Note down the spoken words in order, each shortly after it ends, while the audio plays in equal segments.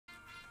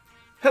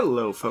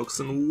Hello folks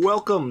and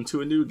welcome to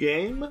a new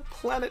game,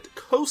 Planet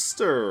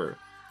Coaster!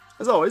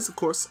 As always, of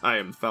course, I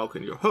am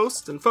Falcon, your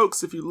host, and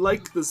folks, if you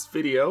liked this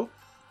video,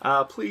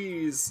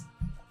 please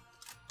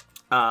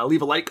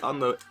leave a like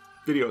on the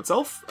video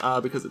itself,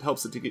 because it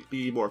helps it to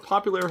be more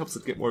popular, helps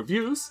it get more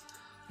views.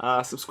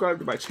 Subscribe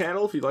to my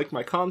channel if you like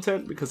my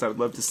content, because I would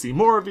love to see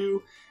more of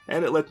you,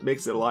 and it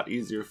makes it a lot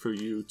easier for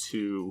you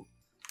to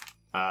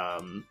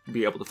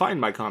be able to find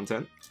my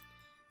content.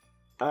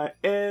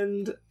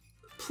 And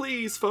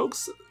please,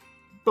 folks,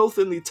 both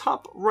in the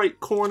top right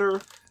corner,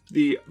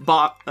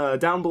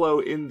 down below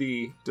in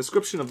the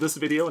description of this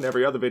video and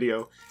every other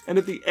video, and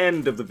at the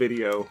end of the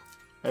video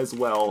as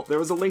well,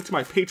 there is a link to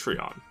my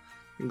Patreon.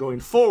 And going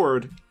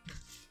forward,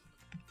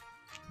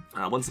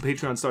 once the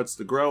Patreon starts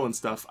to grow and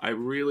stuff, I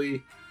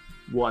really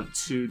want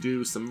to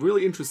do some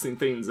really interesting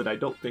things that I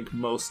don't think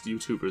most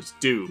YouTubers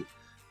do.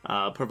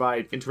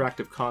 Provide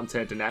interactive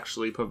content and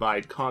actually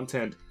provide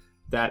content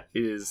that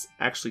is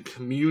actually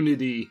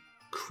community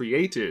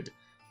created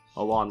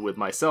along with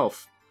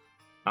myself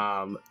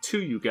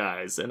to you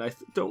guys. And I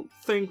don't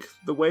think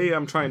the way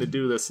I'm trying to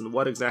do this and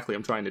what exactly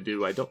I'm trying to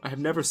do, I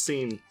haven't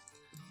seen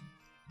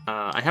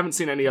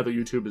any other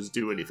YouTubers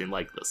do anything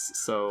like this.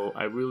 So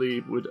I really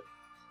would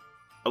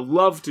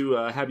love to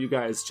have you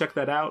guys check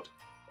that out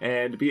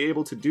and be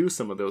able to do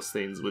some of those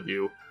things with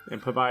you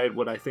and provide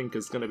what I think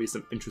is going to be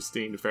some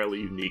interesting,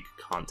 fairly unique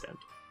content.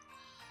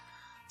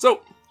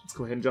 So let's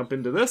go ahead and jump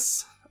into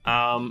this.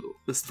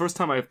 This is the first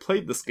time I've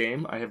played this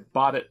game. I have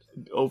bought it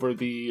over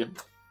the,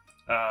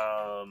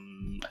 I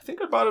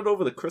think I bought it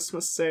over the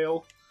Christmas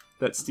sale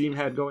that Steam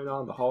had going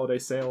on, the holiday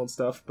sale and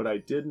stuff, but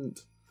I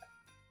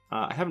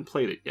haven't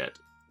played it yet.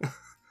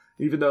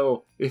 Even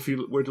though, if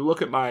you were to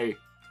look at my,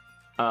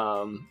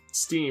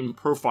 Steam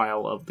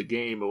profile of the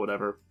game or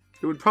whatever,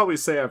 it would probably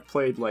say I've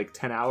played like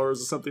 10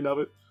 hours or something of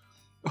it.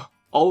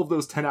 All of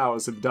those 10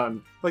 hours have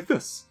done like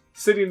this,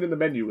 sitting in the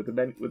menu with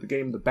the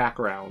game in the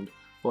background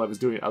while I was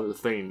doing other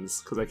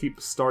things, because I keep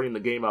starting the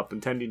game up,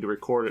 intending to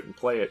record it and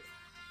play it,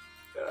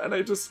 and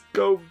I just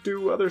go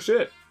do other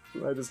shit.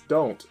 I just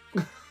don't.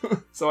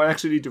 So I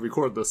actually need to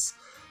record this.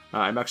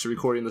 I'm actually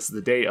recording this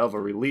the day of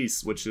a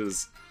release, which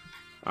is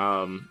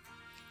a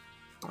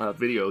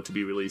video to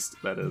be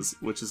released, that is,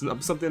 which is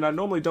something I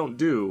normally don't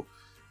do,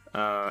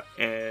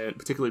 and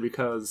particularly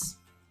because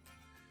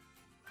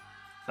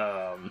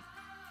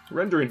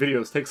rendering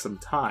videos takes some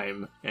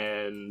time,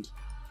 and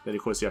then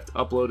of course you have to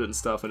upload it and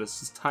stuff, and it's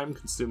just time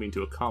consuming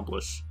to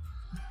accomplish.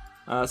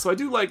 So I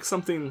do like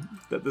something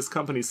that this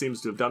company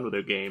seems to have done with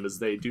their game, is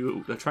they're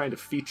trying to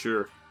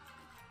feature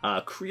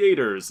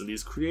creators, and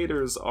these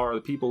creators are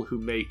the people who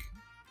make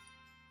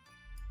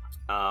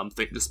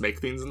just make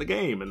things in the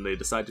game, and they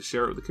decide to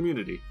share it with the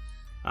community.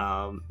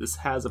 This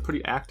has a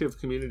pretty active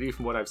community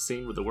from what I've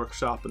seen with the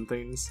workshop and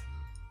things,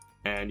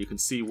 and you can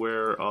see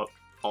where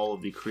all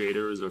of the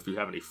creators, or if you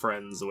have any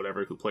friends or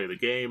whatever who play the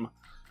game,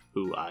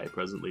 who I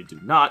presently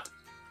do not,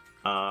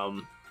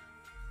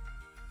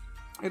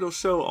 it'll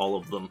show all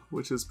of them,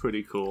 which is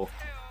pretty cool.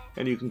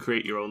 And you can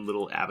create your own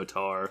little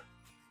avatar,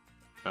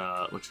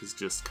 which is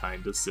just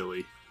kind of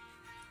silly.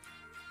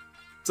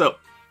 So,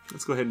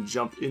 let's go ahead and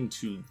jump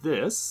into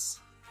this.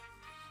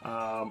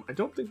 I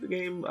don't think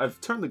I've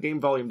turned the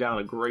game volume down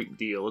a great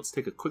deal. Let's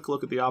take a quick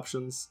look at the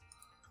options.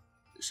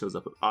 It shows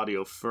up with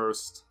audio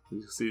first.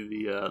 You see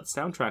the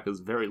soundtrack is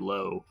very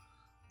low.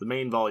 The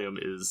main volume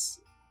is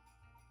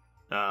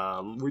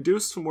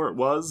reduced from where it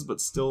was,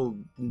 but still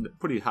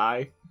pretty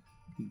high.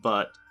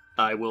 But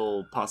I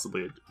will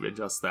possibly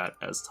adjust that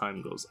as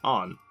time goes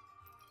on.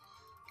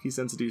 Key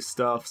sensitive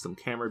stuff, some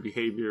camera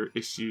behavior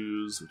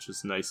issues, which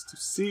is nice to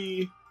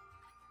see.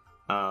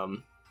 Of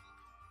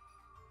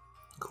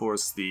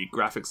course, the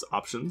graphics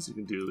options you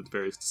can do with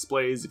various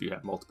displays if you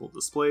have multiple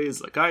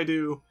displays, like I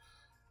do.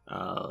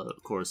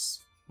 Of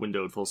course,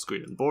 windowed, full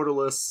screen, and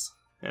borderless.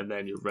 And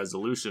then your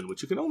resolution,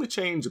 which you can only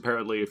change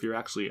apparently if you're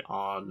actually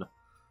on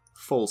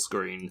full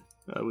screen,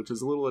 which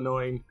is a little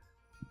annoying,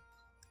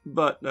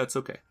 but that's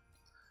okay.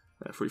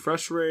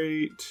 Refresh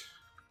rate,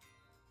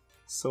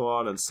 so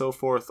on and so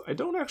forth. I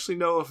don't actually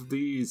know if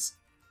these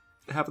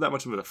have that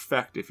much of an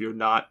effect if you're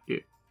not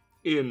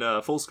in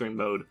full screen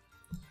mode.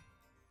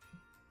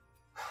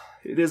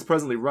 It is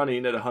presently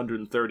running at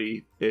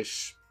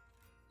 130-ish,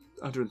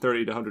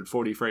 130 to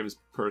 140 frames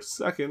per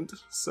second,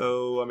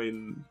 so I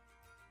mean,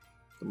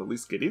 I'm at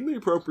least getting the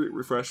appropriate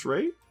refresh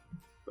rate.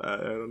 I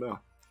don't know.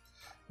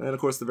 And then, of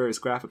course, the various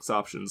graphics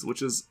options,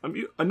 which is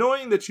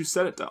annoying that you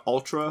set it to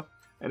Ultra,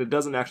 and it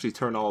doesn't actually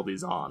turn all of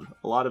these on.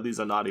 A lot of these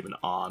are not even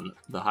on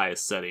the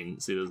highest setting.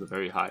 See, there's a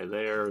very high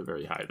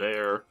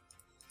there,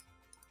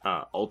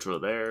 Ultra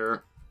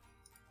there.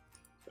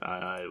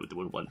 I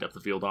wouldn't want depth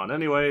of field on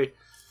anyway.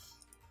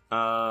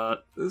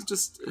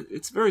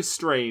 It's very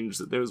strange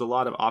that there's a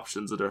lot of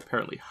options that are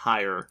apparently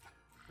higher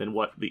than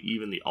what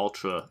even the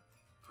Ultra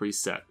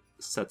preset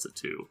sets it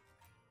to.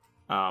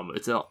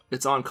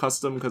 It's on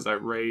custom because I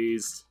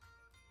raised,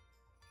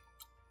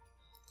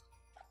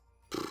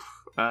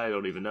 I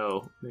don't even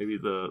know, maybe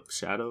the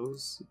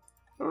shadows?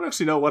 I don't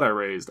actually know what I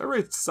raised. I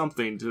raised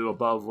something to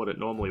above what it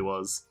normally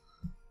was,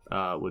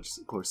 which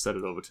of course set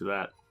it over to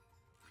that.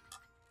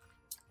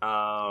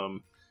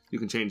 You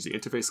can change the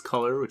interface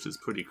color, which is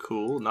pretty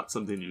cool. Not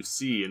something you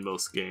see in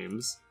most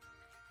games.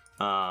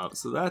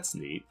 So that's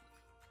neat.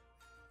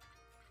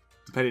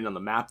 Depending on the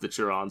map that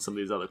you're on, some of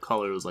these other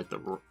colors, like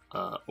the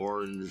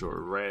orange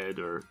or red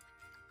or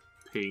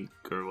pink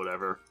or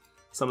whatever,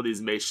 some of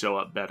these may show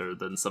up better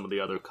than some of the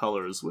other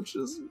colors, which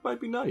might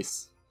be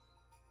nice.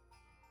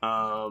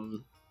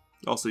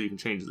 Also, you can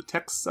change the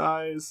text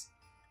size.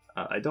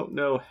 I don't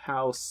know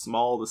how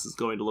small this is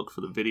going to look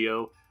for the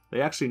video.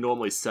 They actually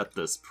normally set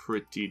this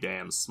pretty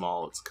damn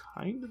small. It's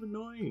kind of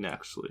annoying,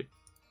 actually.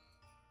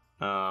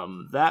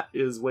 That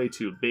is way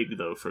too big,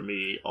 though, for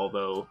me,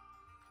 although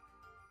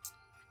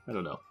I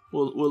don't know.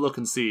 We'll look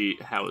and see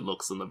how it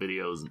looks in the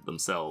videos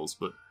themselves,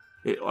 but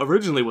it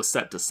originally was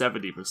set to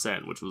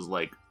 70%, which was,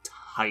 like,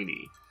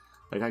 tiny.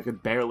 Like, I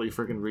could barely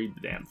freaking read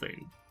the damn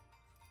thing.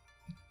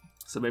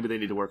 So maybe they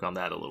need to work on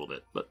that a little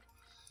bit, but...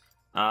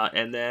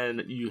 and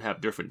then you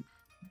have different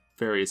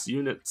various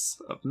units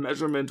of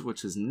measurement,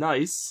 which is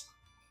nice.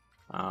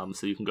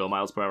 So you can go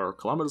miles per hour,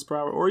 kilometers per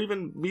hour, or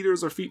even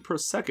meters or feet per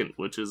second,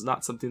 which is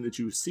not something that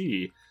you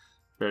see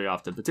very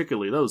often,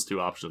 particularly those two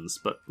options.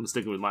 But I'm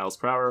sticking with miles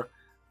per hour.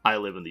 I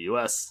live in the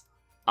US.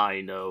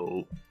 I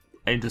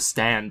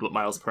understand what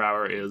miles per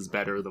hour is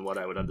better than what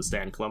I would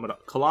understand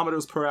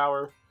kilometers per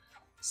hour.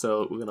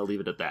 So we're going to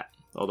leave it at that.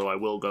 Although I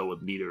will go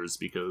with meters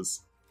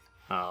because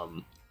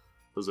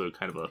those are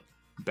kind of a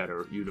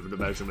better unit of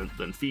measurement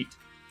than feet.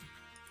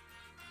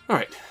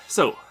 Alright,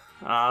 so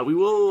we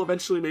will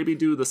eventually maybe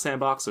do the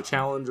sandbox or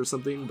challenge or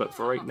something, but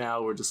for right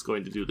now we're just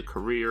going to do the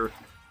career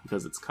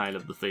because it's kind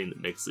of the thing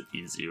that makes it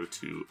easier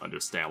to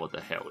understand what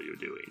the hell you're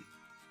doing.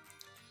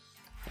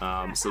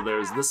 So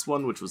there's this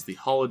one, which was the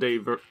holiday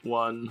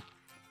one,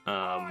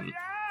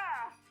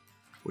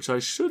 which I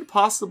should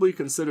possibly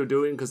consider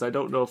doing because I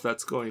don't know if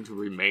that's going to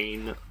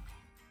remain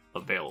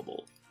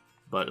available.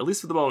 But at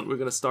least for the moment, we're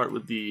going to start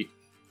with the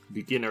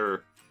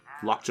beginner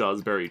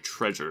Lockjaw's Buried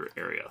Treasure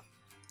area.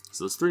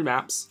 So there's 3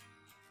 maps.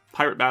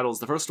 Pirate Battle is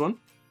the first one.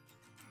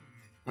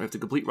 We have to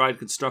complete ride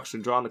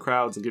construction, draw in the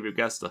crowds, and give your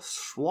guests a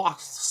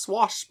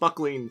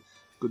swashbuckling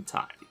good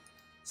time.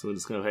 So we're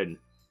just going to go ahead and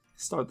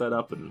start that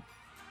up, and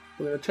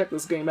we're going to check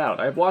this game out.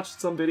 I've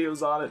watched some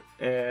videos on it,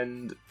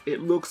 and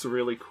it looks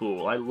really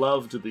cool. I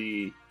loved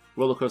the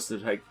Roller Coaster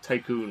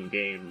Tycoon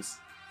games.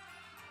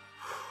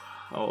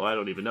 Oh, I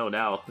don't even know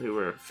now. They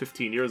were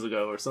 15 years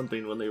ago or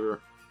something when they were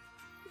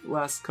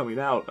last coming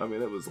out. I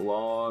mean, it was a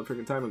long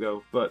freaking time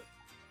ago, but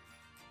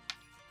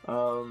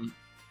I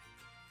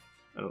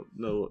don't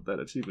know what that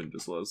achievement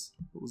just was.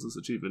 What was this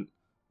achievement?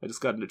 I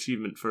just got an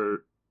achievement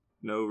for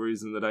no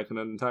reason that I can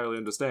entirely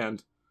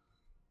understand.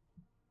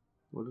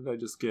 What did I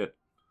just get?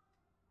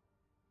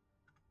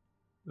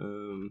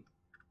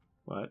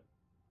 What?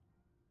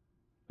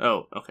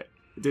 Oh, okay.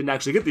 I didn't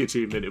actually get the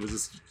achievement. It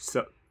was just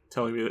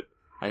telling me that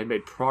I had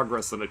made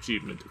progress on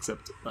achievement,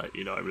 except,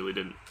 you know, I really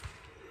didn't.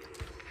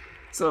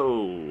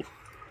 So,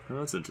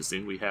 that's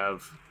interesting. We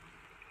have,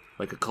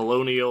 like, a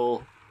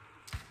colonial,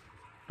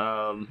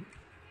 the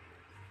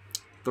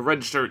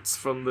red shirts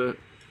from the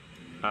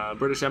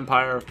British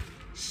Empire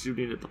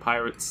shooting at the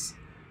pirates.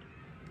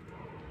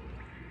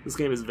 This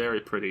game is very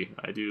pretty.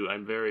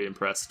 I'm very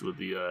impressed with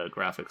the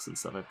graphics and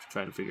stuff. I'm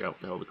trying to figure out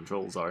what the hell the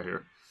controls are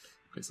here.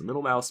 Okay, so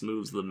middle mouse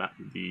moves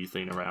the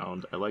thing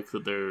around. I like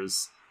that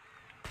there's,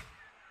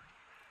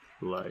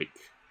 like,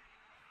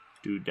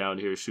 dude down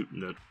here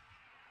shooting at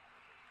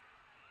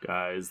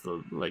guys.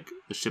 The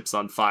ship's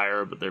on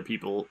fire, but they're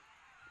people.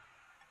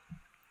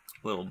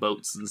 Little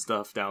boats and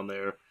stuff down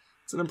there.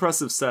 It's an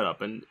impressive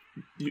setup, and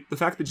the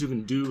fact that you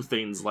can do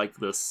things like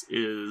this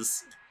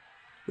is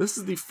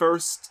the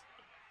first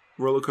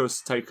Roller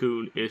Coaster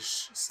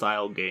Tycoon-ish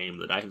style game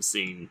that I have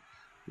seen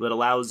that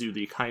allows you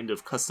the kind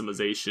of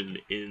customization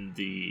in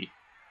the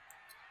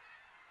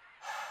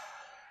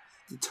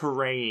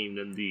terrain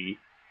and the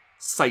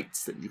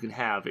sights that you can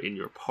have in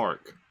your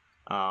park.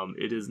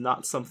 It is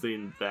not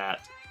something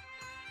that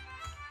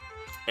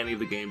any of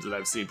the games that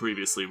I've seen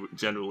previously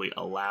generally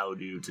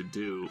allowed you to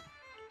do,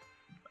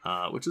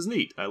 which is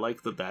neat. I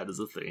like that that is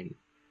a thing.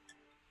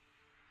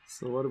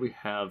 So what do we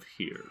have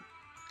here?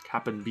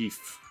 Cap'n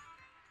Beef.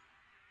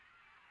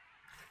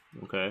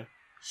 Okay,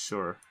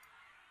 sure.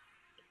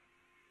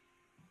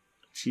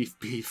 Chief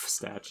Beef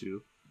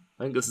statue.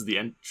 I think this is the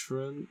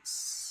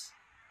entrance.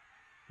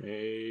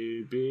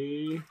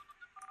 Maybe.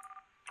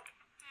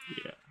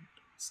 Yeah,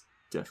 it's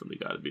definitely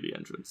got to be the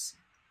entrance.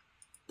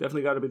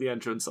 Definitely got to be the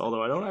entrance,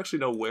 although I don't actually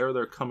know where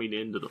they're coming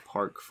into the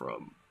park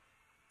from.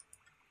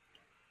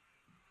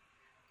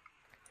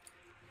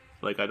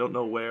 Like, I don't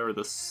know where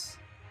this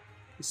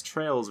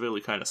trail is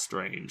really kind of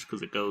strange,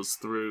 because it goes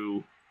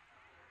through...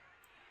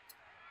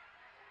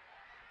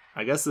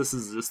 I guess this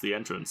is just the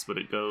entrance, but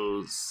it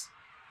goes...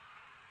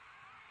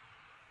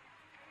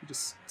 It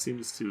just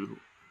seems to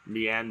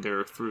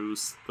meander through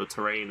the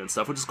terrain and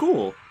stuff, which is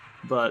cool,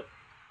 but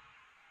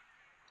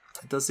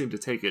it does seem to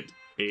take it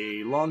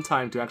a long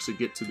time to actually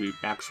get to the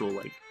actual,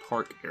 like,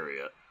 park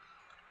area,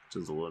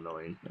 which is a little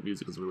annoying. That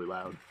music is really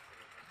loud.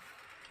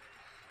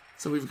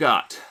 So we've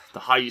got the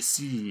High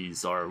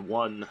Seas, our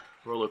one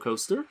roller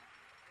coaster.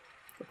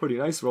 A pretty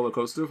nice roller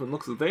coaster from the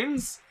looks of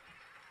things.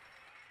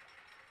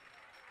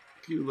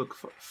 You look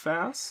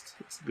fast.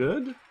 That's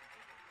good.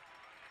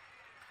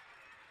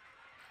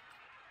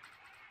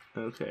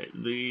 Okay,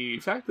 the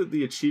fact that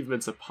the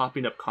achievements are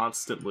popping up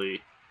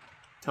constantly,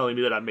 telling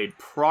me that I made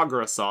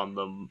progress on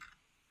them,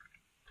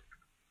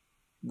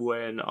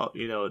 when,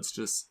 you know, it's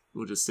just,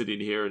 we're just sitting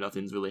here and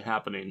nothing's really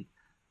happening,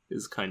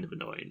 is kind of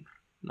annoying.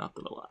 Not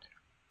gonna lie.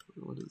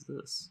 What is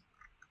this?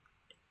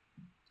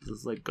 Does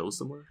this, like, go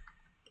somewhere?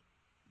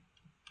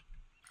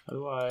 How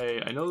do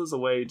I know there's a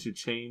way to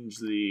change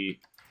the...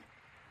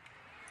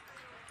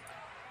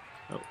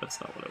 Oh, that's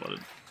not what I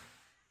wanted.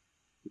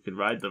 You can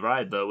ride the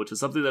ride, though, which is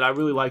something that I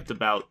really liked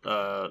about,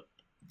 oh,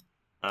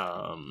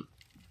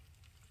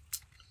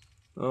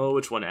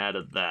 which one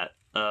added that?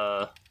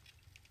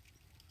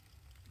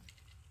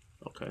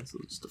 Okay, so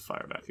just a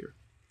fire back here.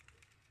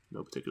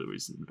 No particular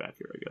reason to be back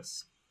here, I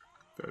guess.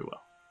 Very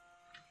well.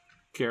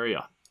 Carry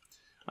on.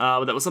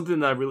 But that was something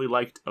that I really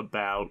liked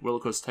about Roller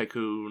Coaster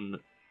Tycoon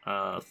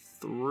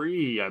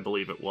 3, I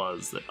believe it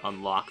was, that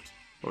unlocked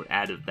or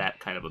added that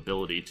kind of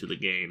ability to the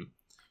game.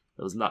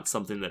 That was not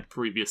something that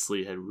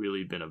previously had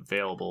really been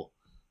available.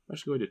 I'm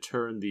actually going to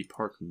turn the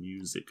park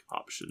music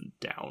option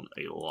down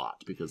a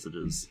lot because it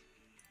is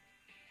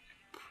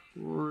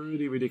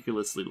pretty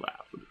ridiculously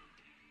loud.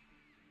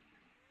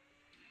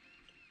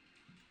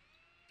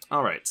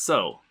 Alright,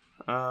 so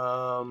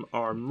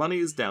our money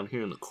is down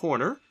here in the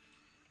corner.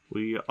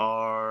 We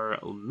are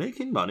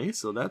making money,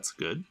 so that's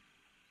good.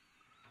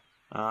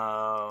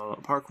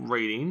 Park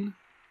rating.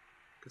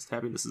 Because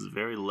happiness is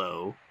very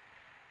low.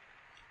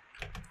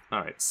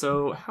 Alright,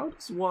 so how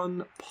does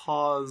one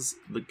pause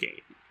the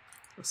game?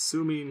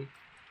 Assuming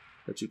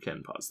that you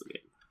can pause the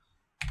game.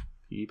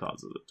 He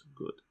pauses it.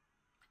 Good.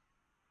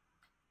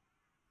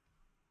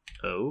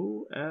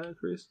 Oh,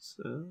 Chris.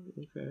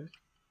 Okay.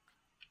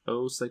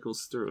 O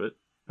cycles through it.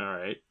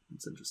 Alright,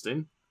 that's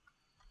interesting.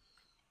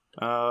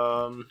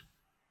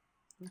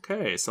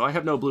 Okay, so I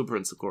have no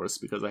blueprints, of course,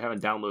 because I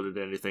haven't downloaded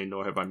anything,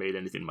 nor have I made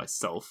anything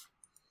myself.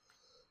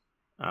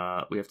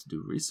 We have to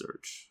do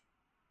research.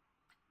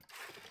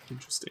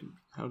 Interesting.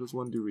 How does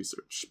one do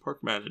research?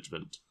 Park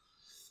management.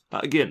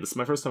 Again, this is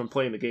my first time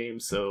playing the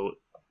game, so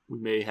we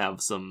may have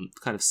some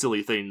kind of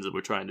silly things that we're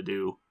trying to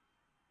do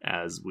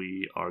as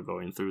we are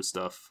going through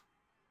stuff.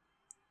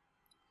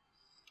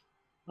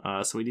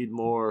 So we need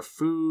more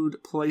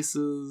food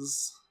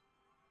places.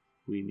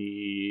 We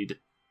need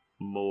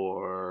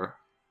more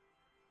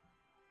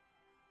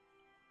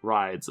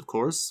rides, of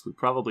course. We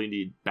probably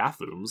need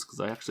bathrooms,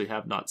 because I actually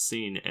have not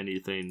seen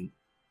anything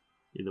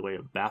in the way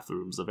of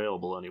bathrooms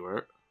available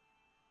anywhere.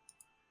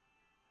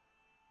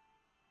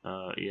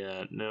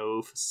 Yeah,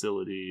 no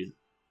facility.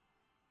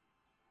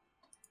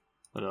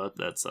 Oh, no,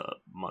 that's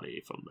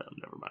money from them,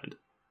 never mind.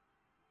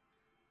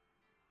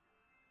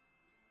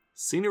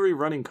 Scenery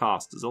running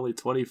cost is only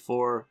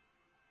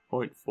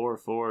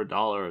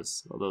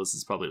 $24.44, although this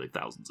is probably like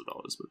thousands of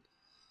dollars, but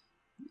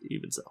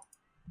even so.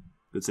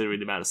 Considering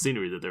the amount of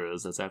scenery that there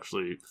is, that's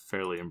actually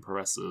fairly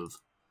impressive,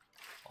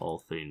 all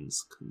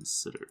things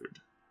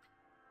considered.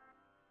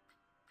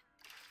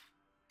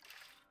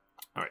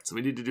 Alright, so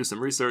we need to do some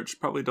research.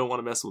 Probably don't want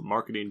to mess with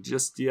marketing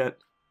just yet.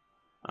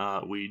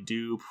 We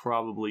do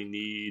probably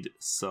need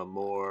some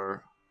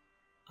more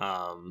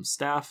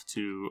staff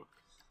to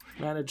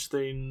manage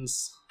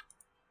things.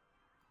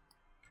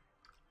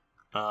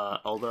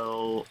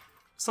 Although,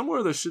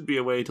 somewhere there should be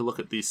a way to look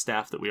at the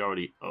staff that we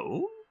already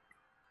own.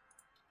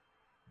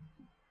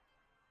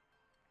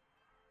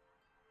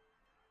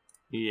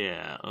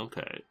 Yeah,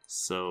 okay.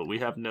 So we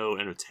have no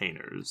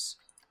entertainers.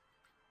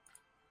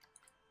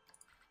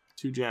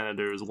 2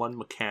 janitors, 1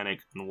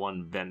 mechanic, and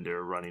 1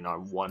 vendor running our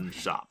one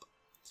shop.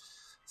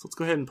 So let's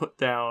go ahead and put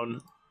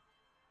down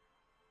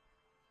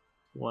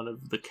one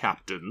of the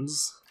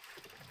captains.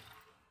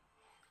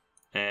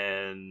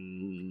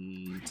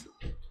 And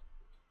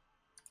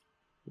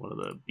one of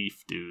the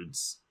beef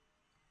dudes.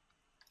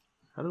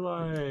 How do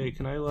I...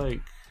 Can I,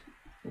 like...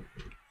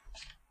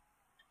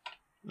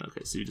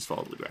 Okay, so you just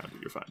fall to the ground.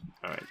 You're fine.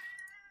 Alright.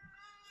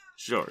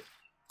 Sure.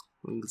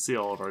 We can see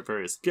all of our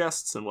various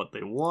guests and what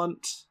they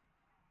want.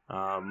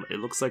 It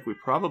looks like we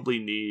probably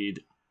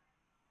need...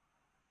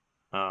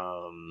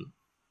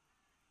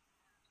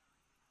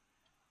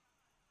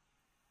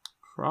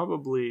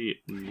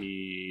 Probably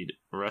need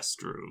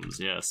restrooms,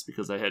 yes,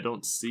 because I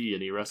don't see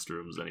any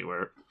restrooms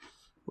anywhere.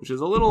 Which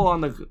is a little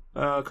on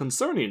the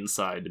concerning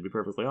side, to be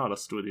perfectly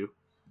honest with you.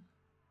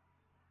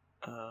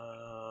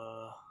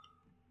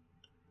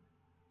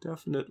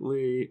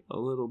 Definitely a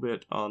little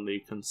bit on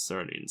the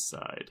concerning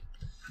side.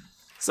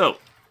 So,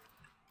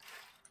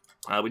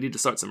 we need to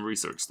start some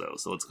research, though,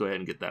 so let's go ahead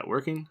and get that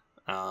working.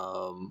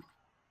 I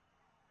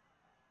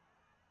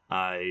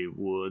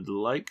would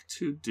like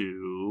to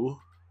do...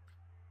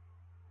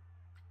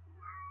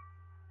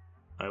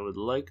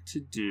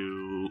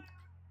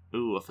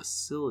 Ooh, a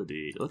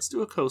facility. Let's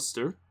do a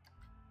coaster.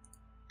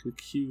 Can we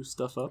queue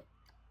stuff up?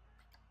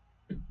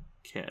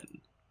 Can.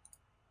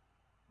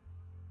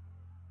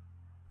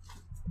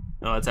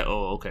 Oh, it's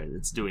oh, okay.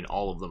 It's doing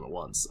all of them at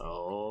once.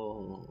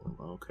 Oh,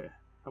 okay.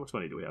 How much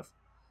money do we have?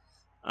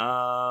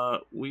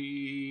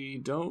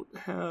 We don't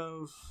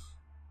have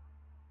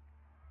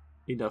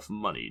enough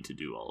money to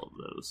do all of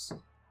those.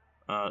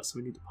 So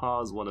we need to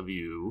pause one of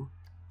you.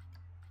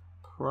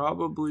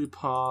 Probably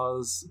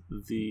pause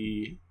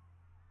the...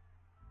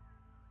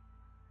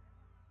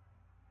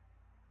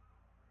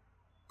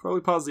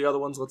 Probably pause the other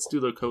ones. Let's do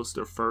the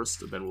coaster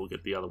first, and then we'll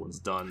get the other ones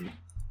done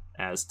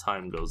as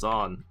time goes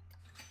on.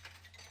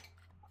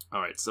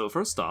 Alright, so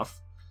first off,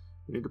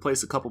 we need to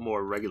place a couple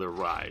more regular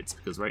rides,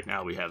 because right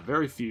now we have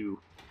very few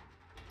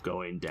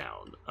going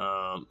down.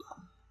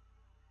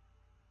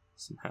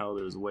 Somehow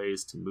there's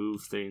ways to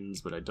move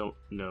things, but I don't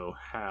know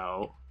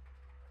how.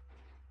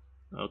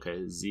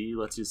 Okay, Z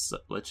lets you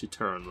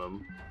turn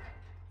them.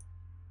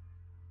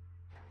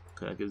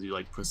 Okay, that gives you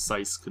like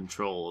precise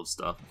control of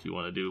stuff if you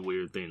want to do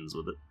weird things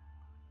with it.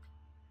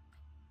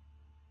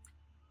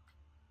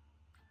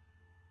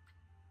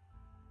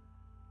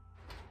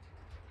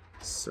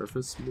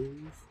 Surface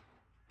move.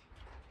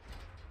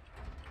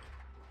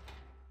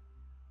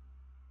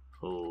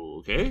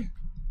 Okay.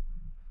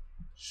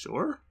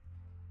 Sure.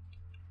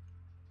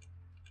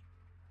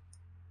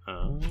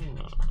 Oh,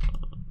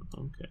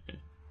 okay.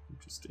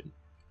 Interesting.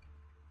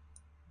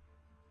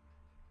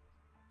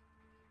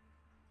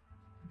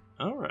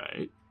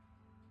 Alright.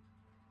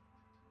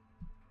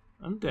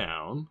 I'm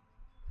down.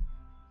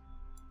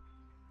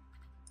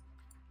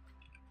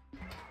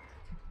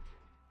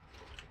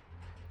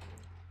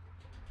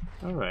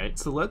 Alright,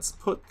 so let's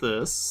put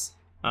this,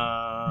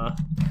 probably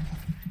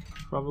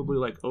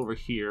like over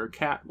here.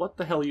 Cat, what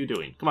the hell are you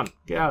doing? Come on,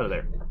 get out of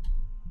there.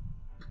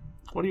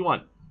 What do you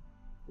want?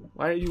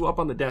 Why are you up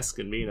on the desk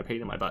and being a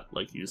pain in my butt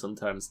like you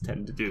sometimes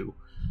tend to do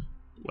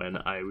when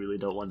I really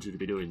don't want you to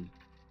be doing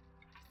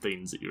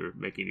things that you're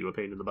making you a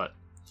pain in the butt?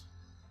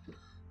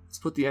 Let's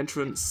put the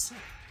entrance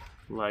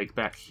like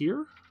back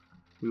here.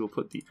 We will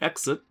put the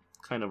exit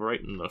kind of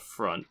right in the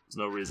front. There's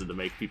no reason to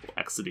make people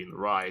exiting the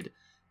ride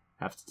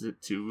have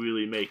to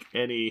really make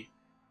any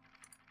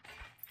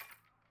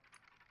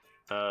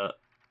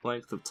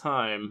length of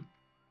time.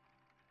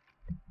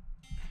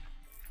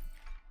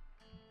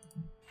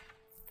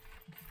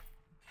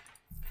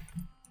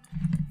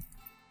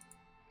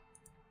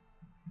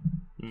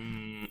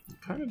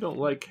 Kind of don't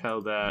like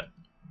how that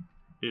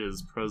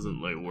is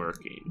presently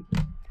working.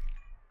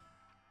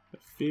 I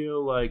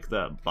feel like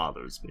that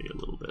bothers me a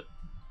little bit.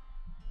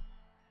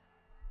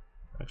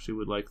 Actually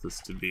would like this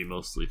to be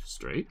mostly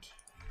straight.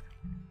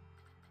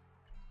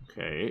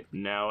 Okay,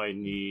 now I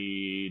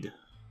need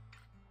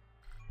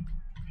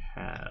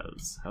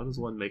paths. How does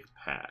one make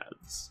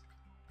paths?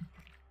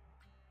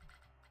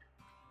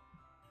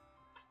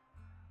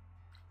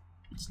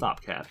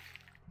 Stop, cat.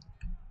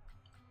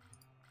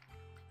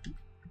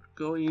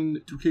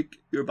 Going to kick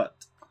your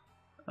butt.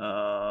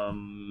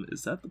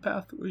 Is that the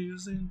path that we're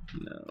using?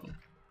 No.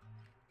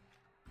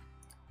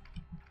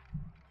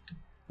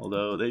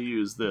 Although they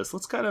use this.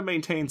 Let's kind of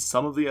maintain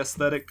some of the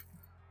aesthetic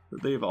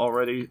that they've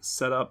already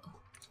set up.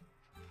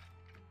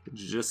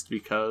 Just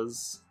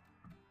because.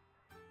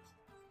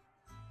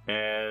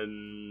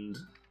 And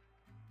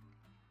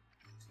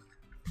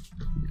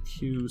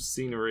queue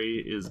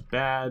scenery is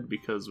bad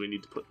because we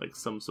need to put like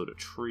some sort of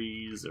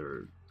trees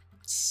or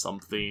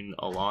something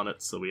along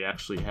it, so we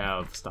actually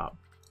have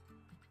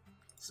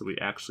so we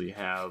actually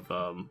have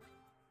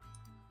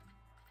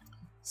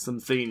some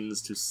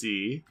things to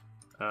see.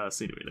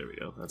 Scenery, there we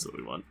go, that's what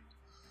we want.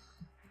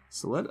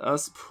 So let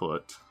us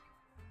put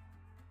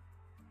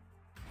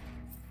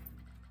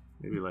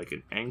maybe like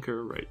an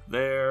anchor right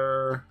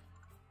there.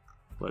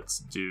 Let's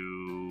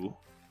do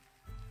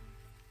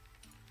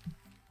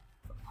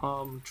a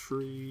palm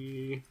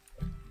tree.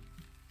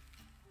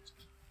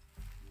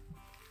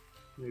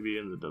 Maybe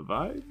in the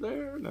divide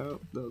there? No,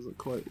 doesn't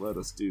quite let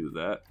us do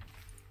that.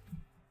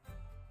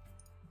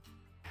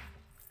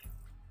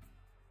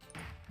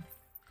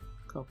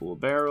 Couple of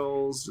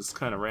barrels, just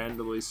kind of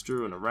randomly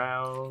strewn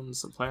around.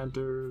 Some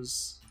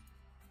planters.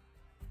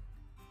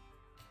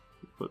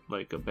 Put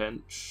like a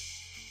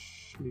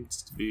bench.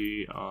 Needs to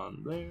be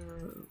on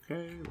there.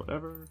 Okay,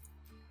 whatever.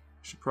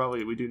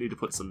 We do need to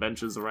put some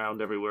benches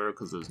around everywhere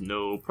because there's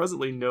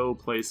presently no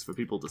place for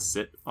people to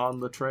sit on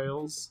the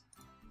trails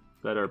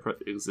that are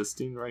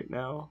existing right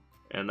now,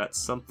 and that's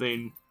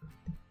something.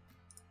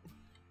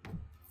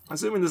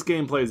 Assuming this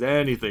game plays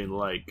anything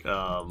like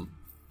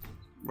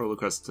Roller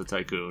Coaster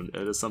Tycoon,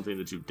 it is something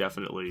that you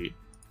definitely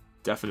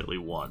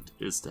want,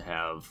 is to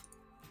have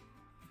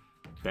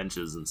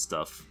benches and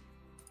stuff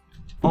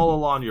all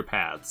along your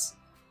paths.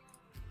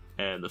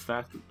 And the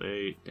fact that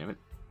they, damn it,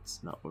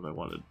 it's not what I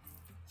wanted.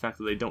 The fact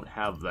that they don't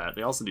have that.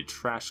 They also need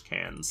trash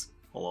cans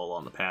all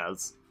along the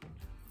paths.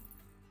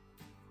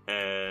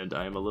 And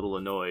I am a little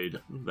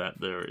annoyed that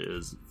there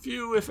is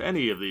few, if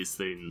any, of these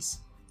things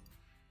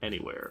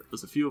anywhere.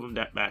 There's a few of them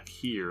back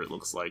here, it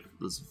looks like.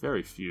 There's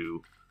very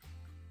few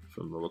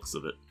from the looks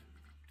of it.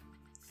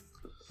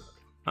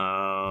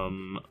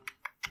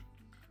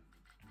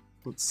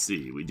 Let's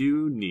see, we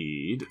do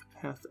need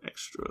path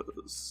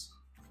extras.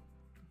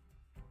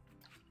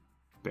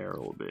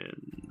 Barrel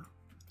bin.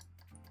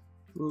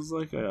 There's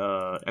like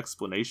a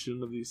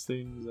explanation of these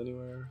things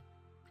anywhere.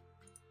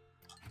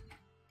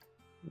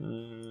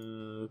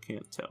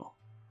 Can't tell.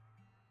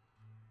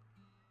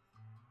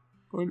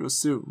 I'm going to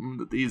assume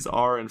that these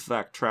are in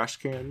fact trash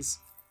cans,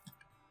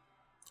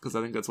 because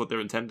I think that's what they're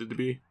intended to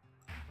be,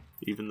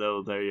 even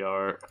though they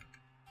are.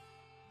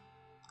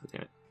 Oh,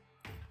 damn it!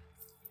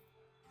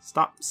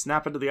 Stop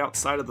snapping to the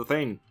outside of the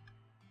thing.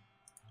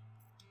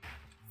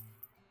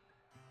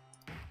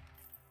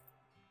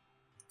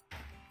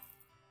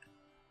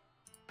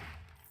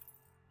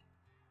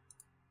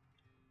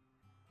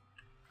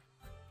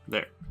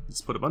 There.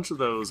 Let's put a bunch of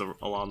those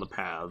along the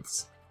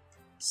paths.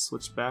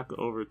 Switch back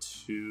over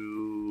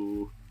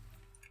to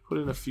put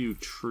in a few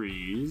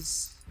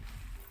trees.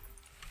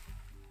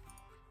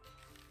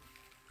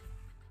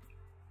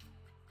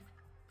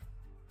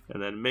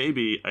 And then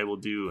maybe I will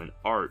do an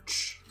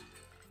arch.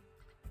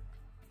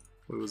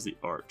 Where was the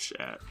arch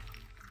at?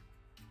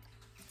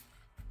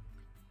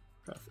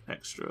 Path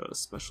extra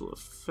special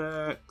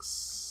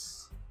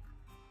effects.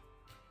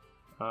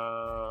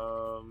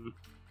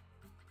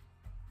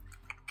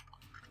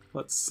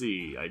 Let's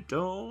see. I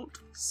don't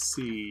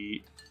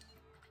see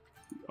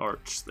the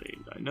arch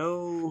thing. I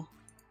know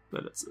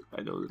that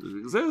I know that it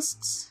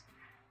exists.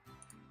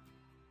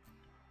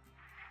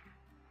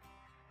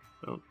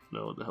 I don't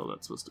know what the hell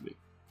that's supposed to be.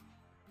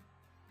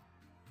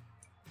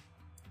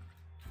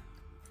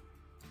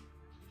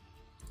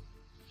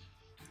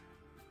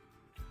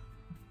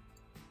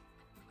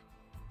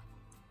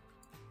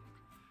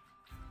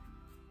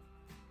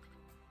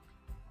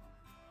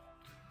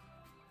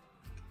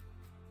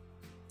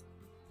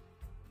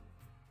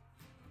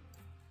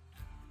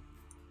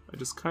 I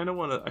just kind of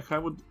want to. I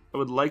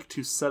would like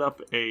to set up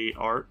a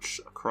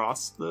arch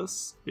across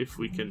this if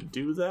we can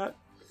do that.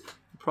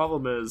 The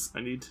problem is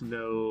I need to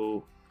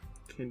know.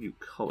 Can you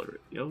color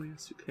it? Oh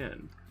yes, you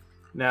can.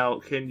 Now,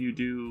 can you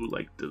do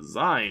like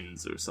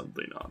designs or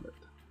something on it?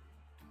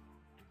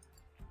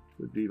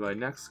 Would be my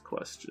next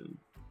question.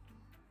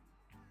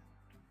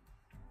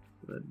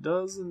 That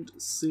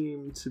doesn't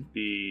seem to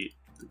be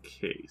the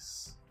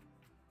case.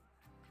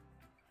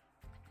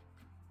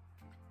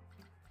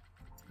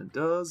 It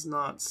does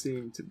not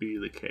seem to be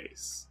the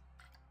case.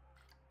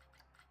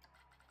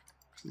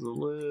 Which is a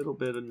little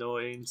bit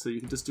annoying, so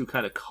you can just do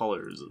kind of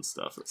colors and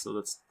stuff, so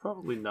that's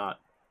probably not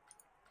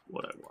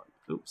what I want.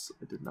 Oops,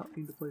 I did not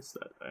mean to place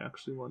that. I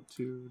actually want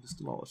to just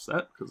demolish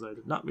that, because I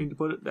did not mean to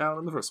put it down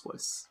in the first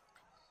place.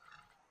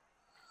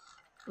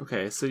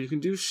 Okay, so you can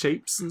do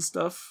shapes and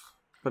stuff,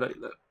 but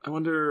I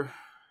wonder...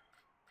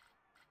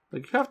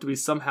 Like, you have to be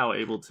somehow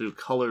able to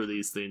color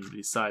these things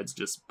besides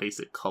just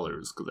basic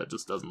colors, because that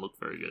just doesn't look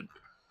very good.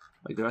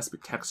 Like, there has to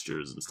be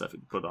textures and stuff you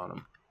can put on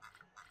them.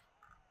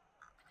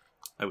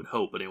 I would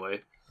hope,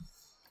 anyway.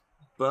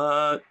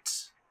 But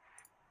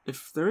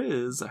if there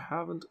is, I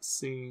haven't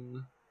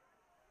seen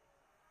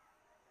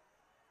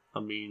a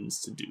means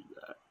to do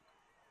that.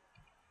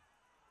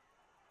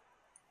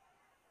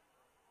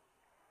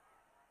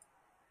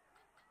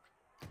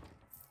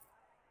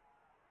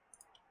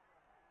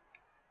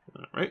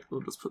 Alright,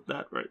 we'll just put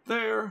that right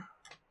there.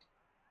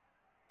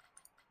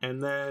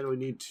 And then we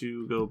need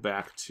to go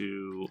back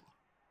to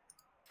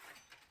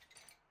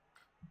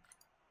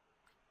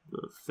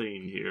the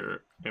thing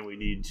here, and we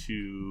need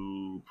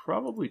to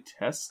probably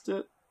test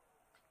it.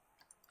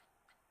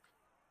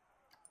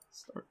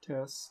 Start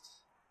test.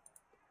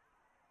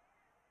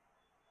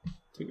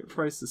 Ticket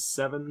price is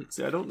 7.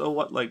 See, I don't know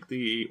what what are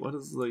you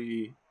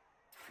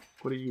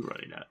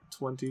running at?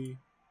 20?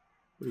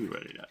 What are you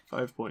running at?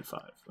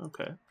 5.5.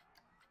 Okay.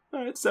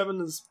 Alright,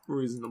 7 is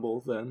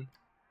reasonable then.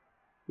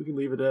 We can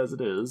leave it as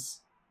it is.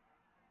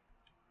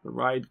 The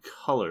ride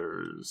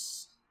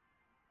colors.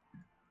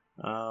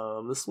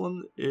 This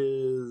one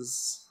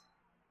is...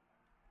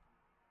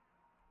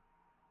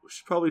 We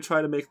should probably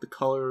try to make the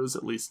colors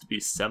at least be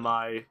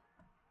semi-set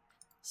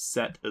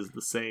as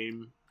the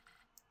same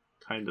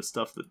kind of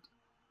stuff that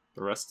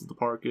the rest of the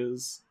park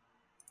is.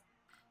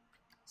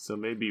 So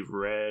maybe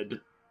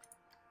red,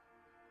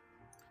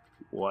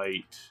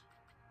 white,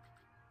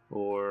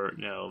 or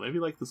no, maybe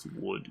like this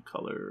wood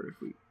color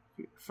if we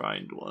can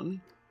find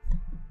one.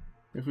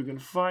 If we can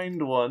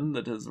find one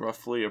that is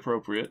roughly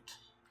appropriate.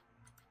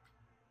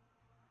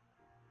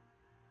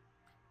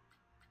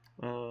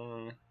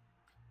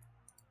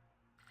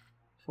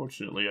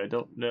 Fortunately, I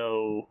don't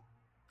know.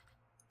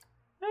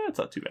 It's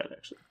not too bad,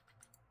 actually.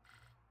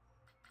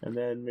 And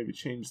then maybe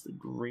change the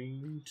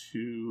green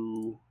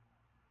to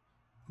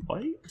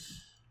white.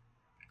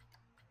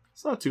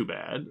 It's not too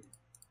bad.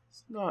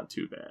 It's not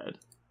too bad.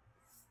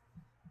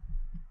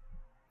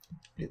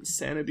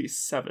 Insanity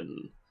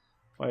 7.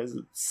 Why is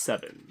it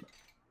 7?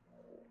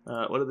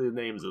 What are the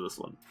names of this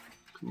one?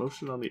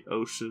 Commotion on the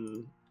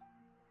Ocean.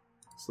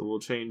 So we'll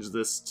change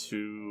this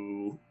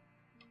to...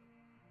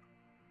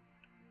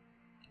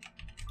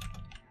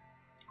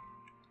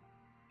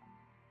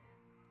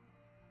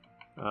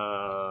 See,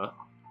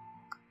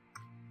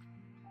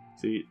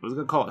 I was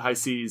gonna call it High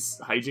Seas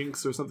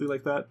Hijinks or something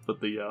like that,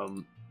 but the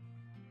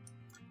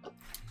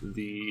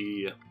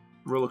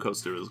roller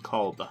coaster is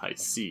called the High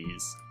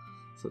Seas,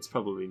 so it's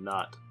probably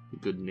not a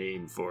good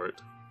name for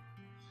it.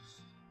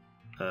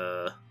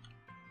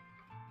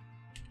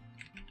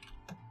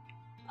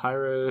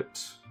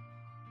 Pirate...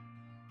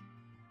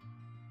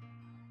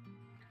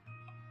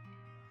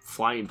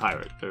 Flying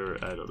Pirate, or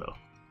I don't know.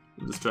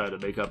 I'm just trying to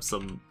make up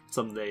some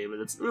name,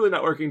 and it's really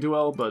not working too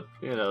well, but,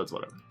 you know, it's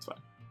whatever. It's fine.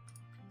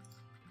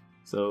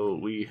 So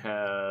we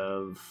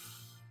have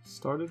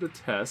started a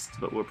test,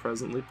 but we're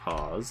presently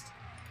paused.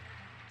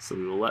 So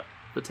we will let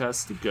the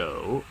test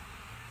go.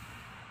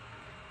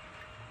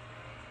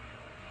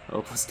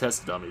 Oh, plus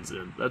test dummies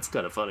in. That's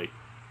kind of funny.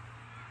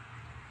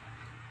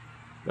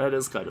 That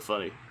is kind of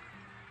funny.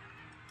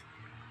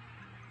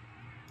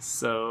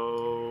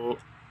 So...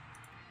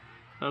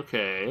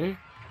 okay.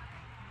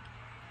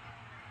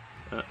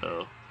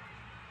 Uh-oh.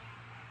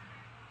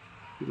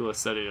 People are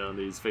setting on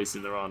these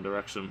facing the wrong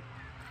direction.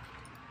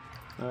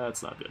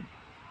 That's not good.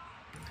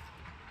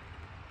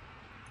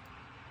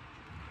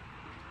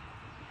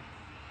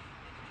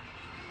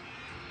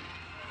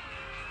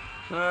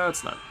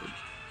 That's not good.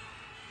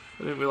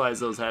 I didn't realize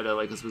those had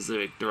like a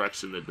specific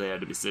direction that they had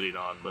to be sitting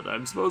on, but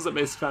I suppose that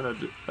makes kind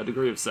of a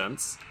degree of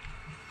sense.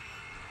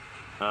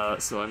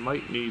 So I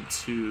might need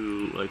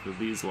to, like with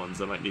these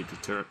ones, I might need to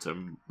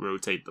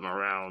rotate them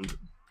around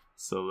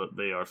so that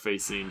they are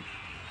facing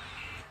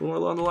more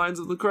along the lines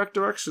of the correct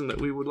direction that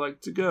we would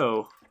like to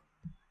go.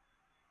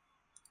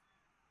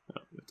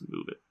 Oh, we have to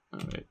move it.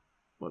 Alright,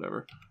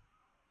 whatever.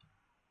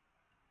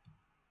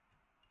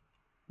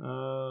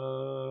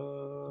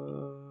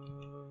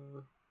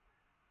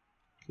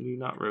 Can you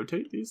not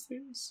rotate these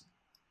things?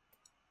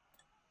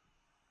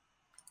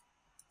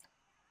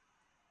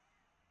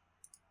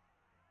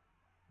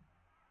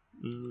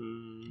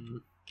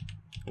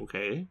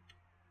 Okay.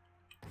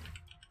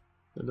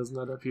 There does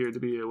not appear to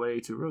be a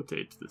way to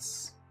rotate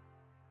this.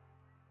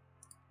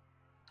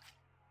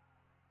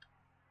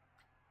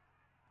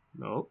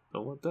 No,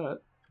 don't want that.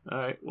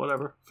 Alright,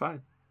 whatever.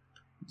 Fine.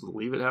 Just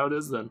leave it how it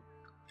is then.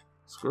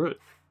 Screw it.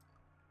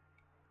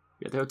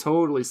 Yeah, they're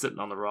totally sitting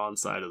on the wrong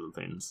side of the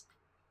things.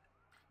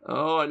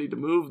 Oh, I need to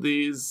move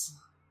these.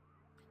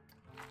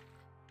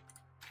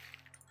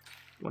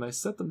 When I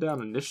set them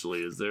down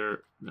initially, is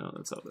there... no,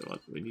 that's how they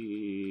want. We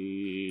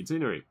need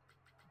scenery.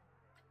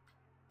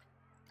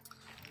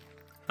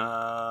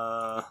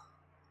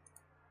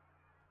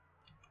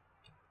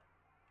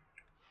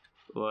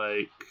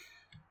 Like...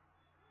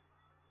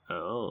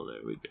 oh,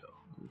 there we go.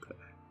 Okay.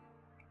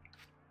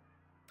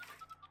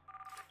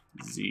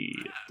 Z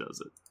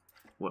does it.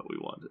 What we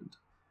wanted.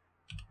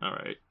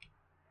 Alright.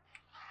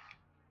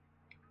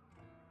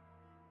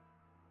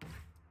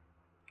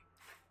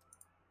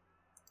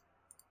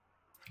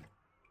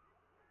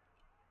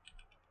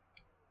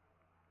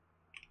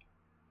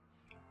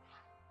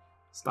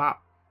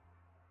 Stop.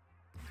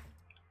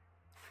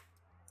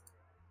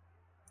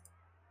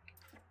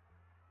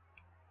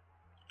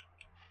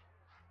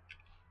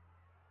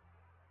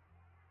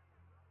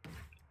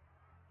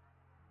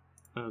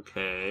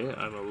 Okay,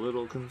 I'm a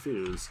little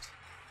confused.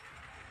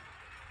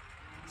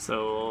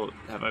 So,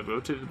 have I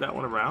rotated that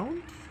one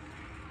around?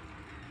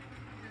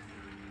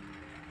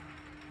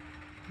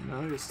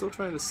 No, you're still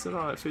trying to sit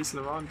on it facing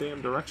the wrong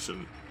damn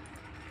direction.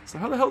 So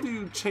how the hell do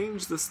you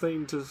change this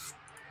thing to...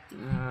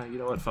 you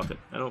know what, fuck it.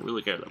 I don't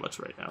really care that much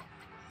right now.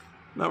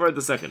 Not right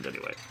this second,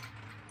 anyway.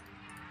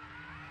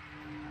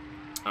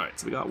 Alright,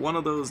 so we got one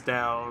of those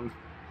down.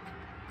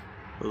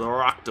 The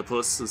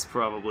octopus is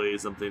probably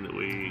something that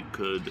we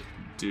could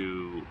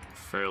do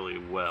fairly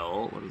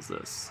well. What is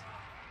this?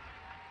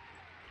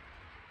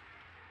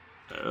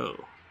 Oh.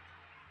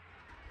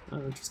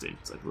 Oh, interesting.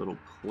 It's like little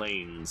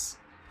planes.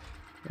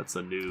 That's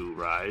a new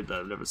ride.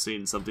 I've never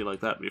seen something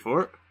like that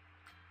before.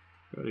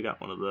 Already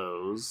got one of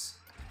those.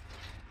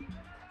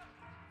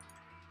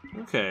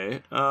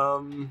 Okay,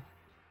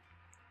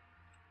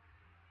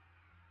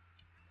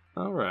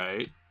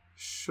 alright,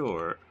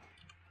 sure.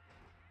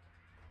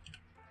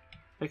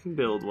 I can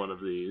build one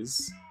of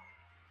these.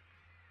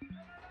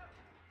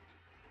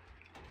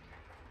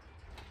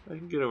 I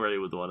can get away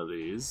with one of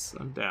these.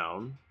 I'm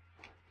down.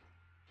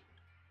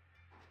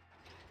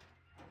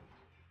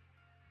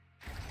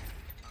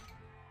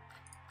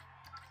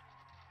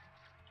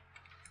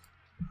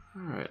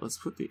 Alright, let's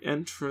put the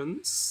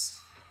entrance...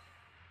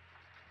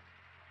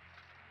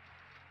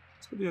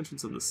 put the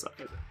entrance on this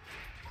side.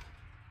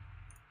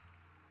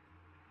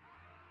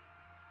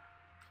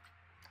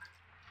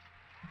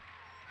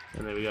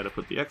 And then we gotta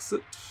put the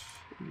exit.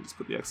 And just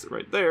put the exit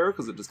right there,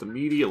 because it just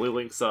immediately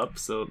links up,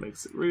 so it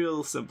makes it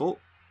real simple.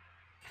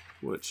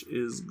 Which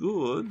is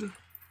good.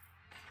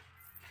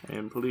 I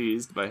am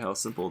pleased by how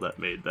simple that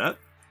made that.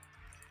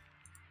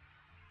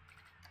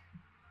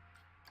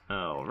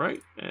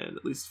 Alright, and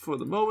at least for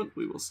the moment,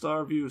 we will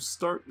starve you,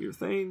 start your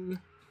thing.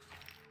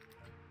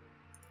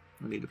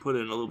 I need to put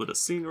in a little bit of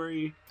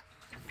scenery.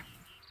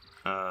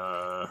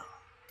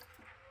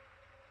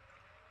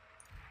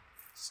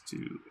 Let's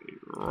do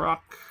a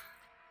rock.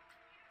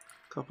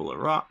 Couple of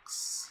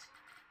rocks.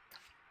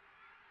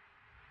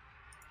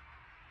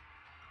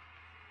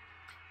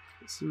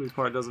 The ceiling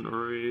part doesn't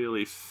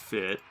really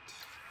fit.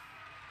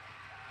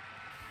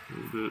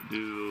 We'll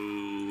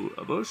do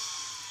a bush.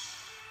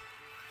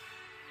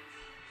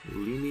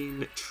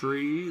 Leaning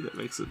tree that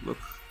makes it look...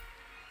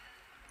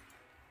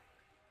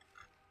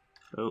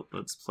 Oh,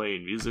 that's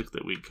playing music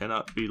that we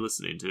cannot be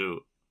listening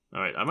to.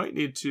 Alright, I might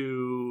need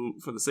to,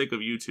 for the sake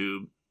of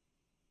YouTube,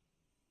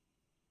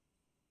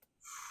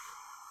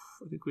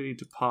 I think we need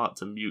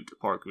to mute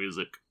park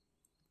music.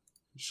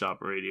 Shop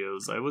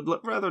radios. I would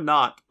rather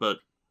not, but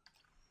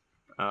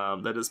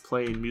that is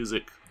playing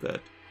music that...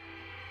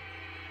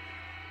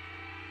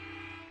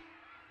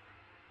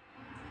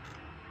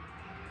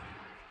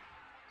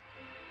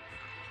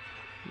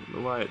 I don't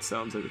know why it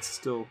sounds like it's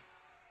still...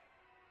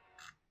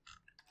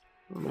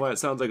 I don't know why it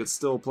sounds like it's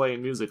still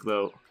playing music,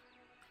 though.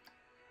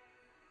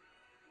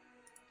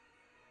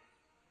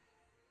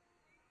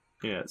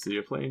 Yeah, so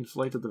you're playing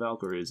Flight of the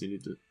Valkyries. You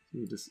need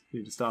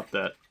to stop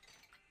that.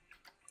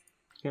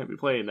 Can't be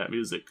playing that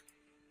music.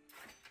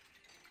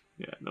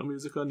 Yeah, no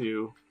music on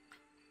you.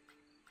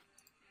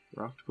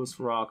 Octopus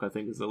Rock, I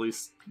think, is at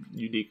least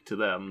unique to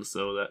them,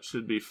 so that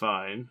should be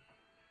fine.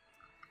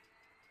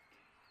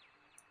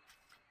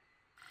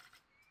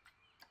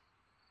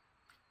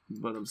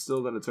 But I'm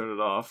still going to turn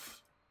it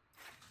off.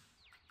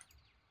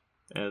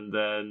 And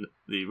then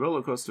the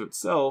roller coaster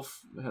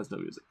itself has no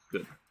music.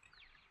 Good.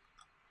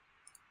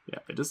 Yeah,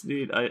 I just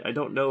need... I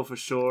don't know for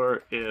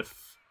sure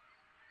if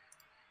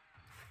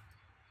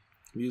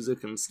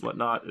music and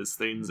whatnot is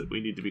things that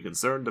we need to be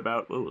concerned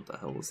about. Oh, what the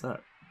hell was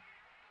that?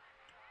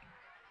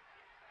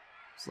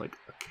 It's like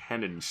a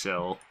cannon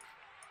shell.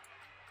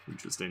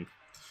 Interesting.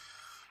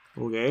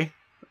 Okay.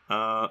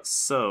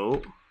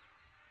 So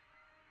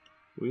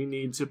we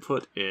need to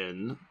put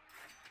in...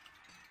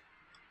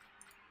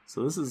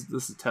 So this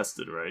is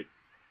tested, right?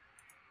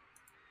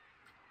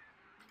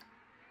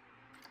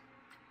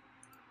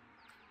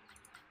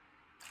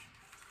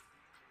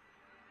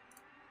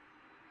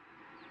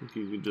 I think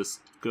you can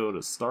just go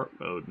to start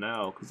mode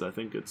now, because I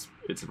think it's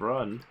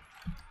run.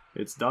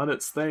 It's done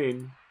its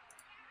thing.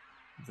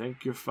 I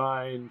think you're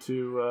fine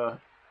to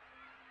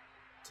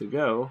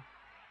go.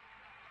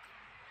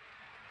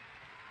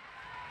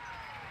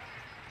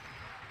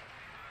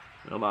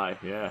 Oh my,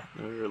 yeah,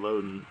 you're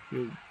loading.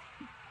 You're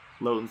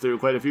loading through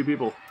quite a few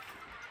people.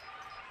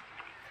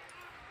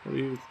 What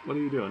are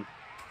you doing?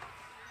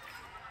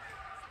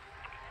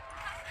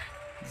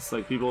 It's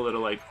like people that are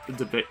like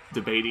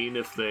debating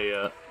if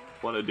they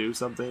want to do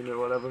something or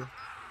whatever.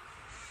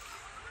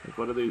 Like,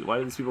 what are these? Why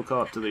do these people come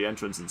up to the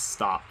entrance and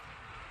stop?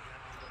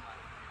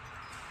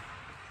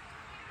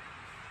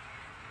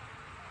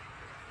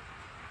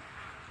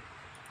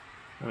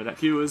 I mean, that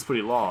queue is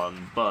pretty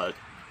long, but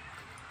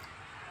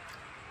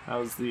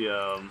how's the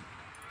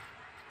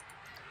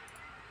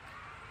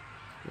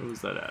what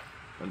was that at?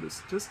 Under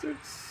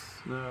statistics?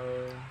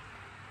 No.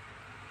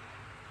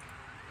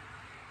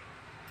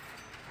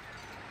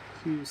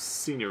 Queue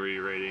scenery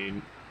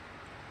rating.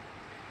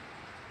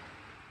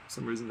 For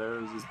some reason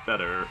theirs is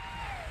better.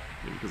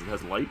 Maybe because it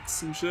has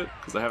lights and shit?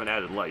 Because I haven't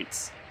added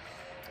lights.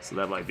 So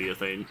that might be a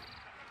thing.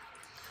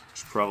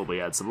 Should probably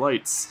add some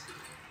lights.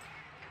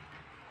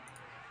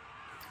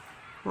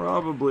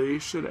 Probably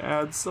should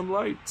add some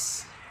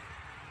lights.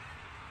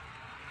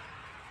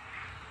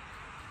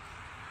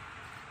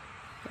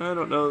 I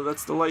don't know,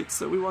 that's the lights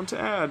that we want to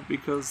add,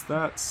 because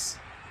that's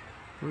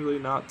really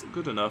not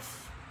good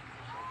enough.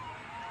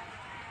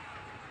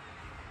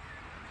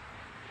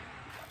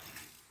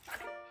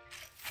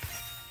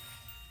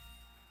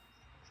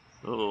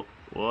 Uh-oh,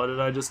 what did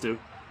I just do?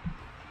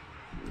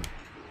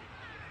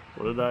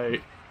 What did I...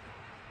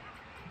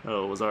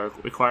 Oh, was our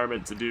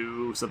requirement to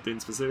do something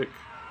specific?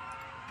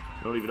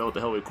 I don't even know what the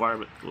hell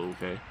requirement... Oh,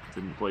 okay,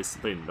 didn't place the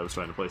thing that I was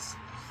trying to place.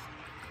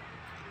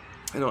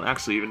 I don't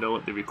actually even know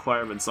what the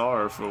requirements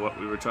are for what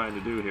we were trying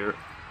to do here.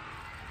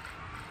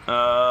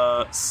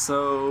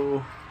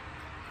 So...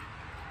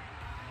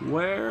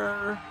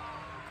 Where...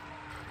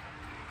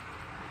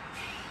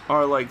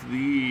 are, like,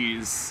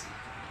 these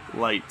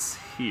lights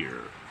here?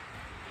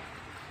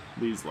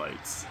 These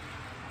lights.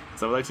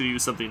 So I would like to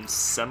use something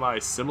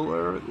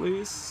semi-similar, at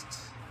least.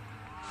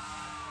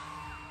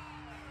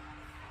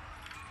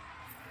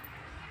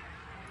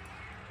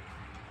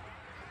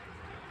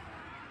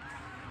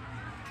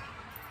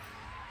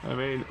 I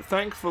mean,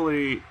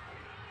 thankfully,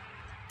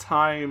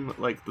 time,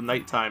 like, the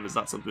nighttime is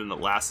not something that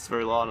lasts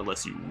very long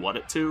unless you want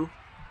it to.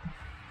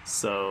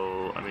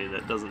 So, I mean,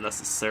 that doesn't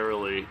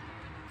necessarily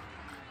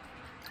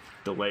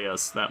delay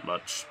us that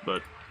much,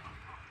 but...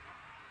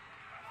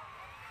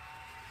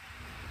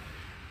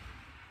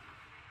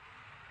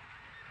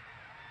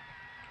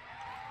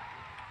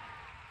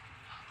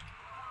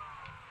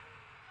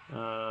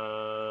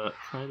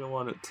 kind of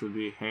want it to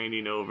be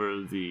hanging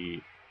over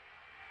the...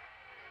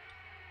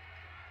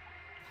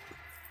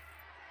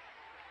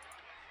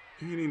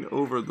 hanging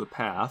over the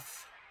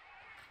path.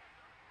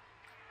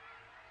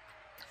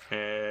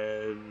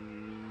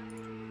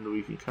 And we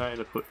we can kind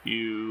of put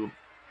you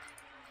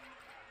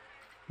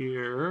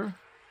here.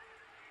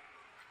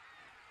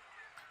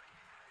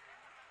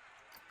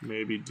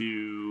 Maybe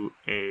do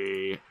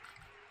a...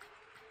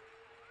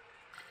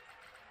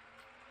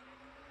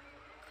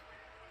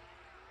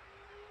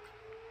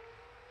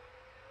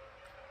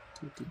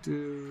 I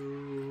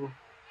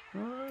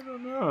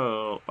don't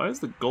know. Why is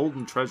the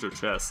golden treasure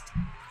chest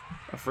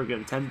a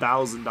friggin'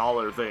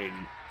 $10,000 thing?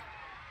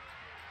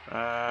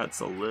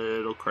 That's a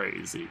little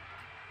crazy.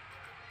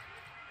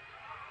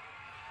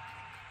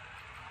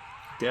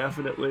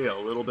 Definitely a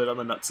little bit on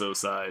the nutso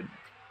side.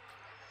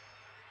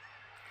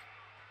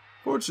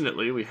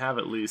 Fortunately, we have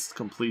at least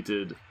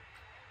completed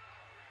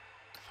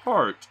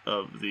part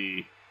of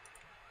the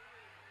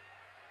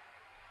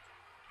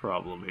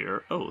problem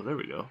here. Oh, there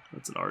we go.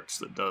 That's an arch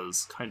that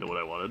does kind of what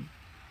I wanted.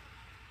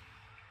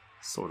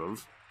 Sort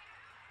of.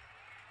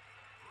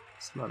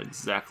 It's not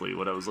exactly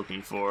what I was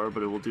looking for,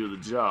 but it will do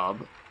the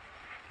job.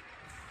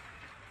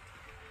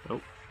 Oh,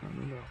 I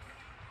don't know.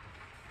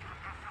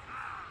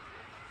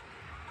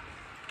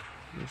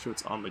 Make sure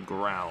it's on the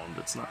ground.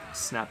 It's not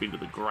snapping to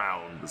the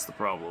ground is the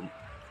problem.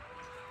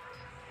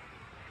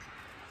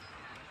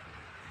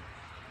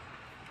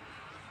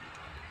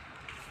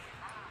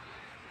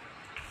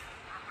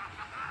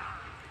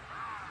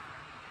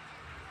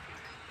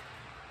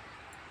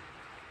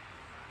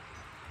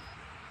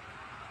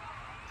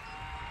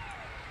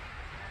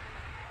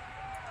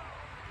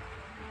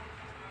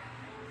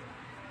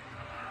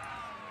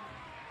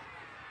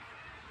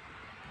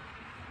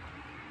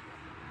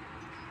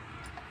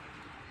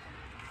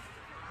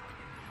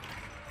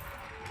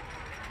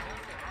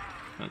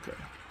 Okay,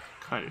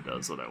 kind of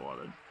does what I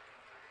wanted.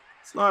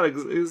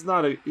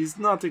 He's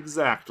not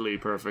exactly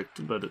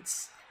perfect, but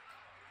it's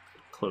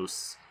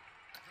close.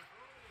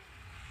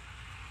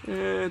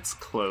 It's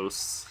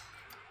close.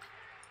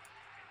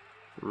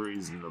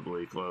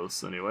 Reasonably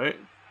close, anyway.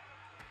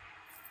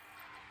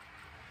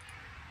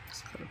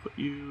 Just kind of put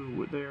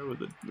you there with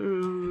the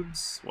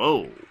dudes.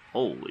 Whoa,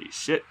 holy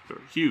shit, they're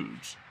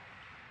huge.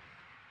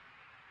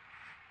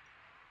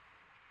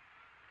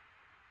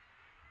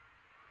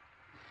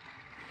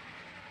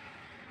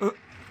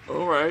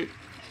 Alright,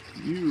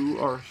 you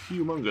are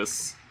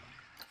humongous.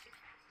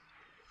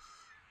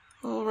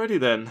 Alrighty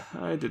then,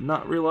 I did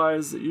not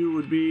realize that you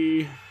would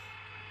be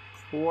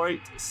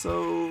quite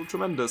so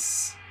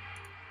tremendous.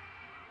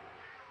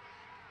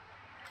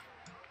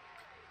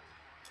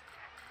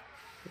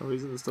 For no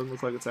reason, this doesn't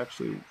look like it's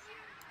actually,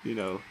 you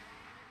know,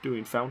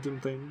 doing fountain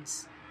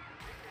things.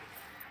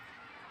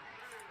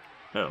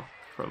 Oh,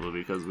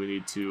 probably because we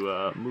need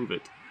to move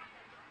it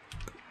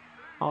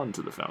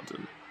onto the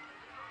fountain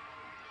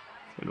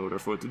in order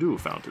for it to do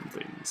fountain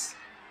things.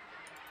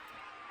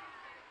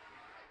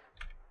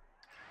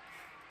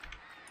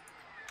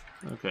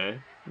 Okay,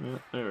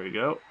 there we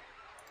go.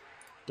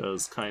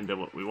 Does kind of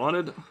what we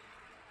wanted.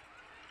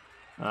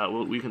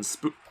 Well, we can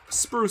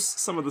spruce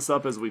some of this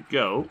up as we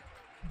go.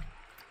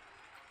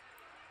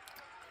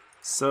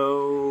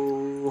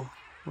 So,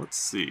 let's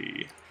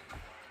see.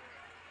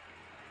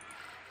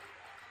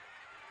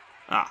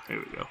 Ah, here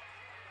we go.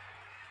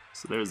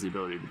 So there's the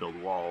ability to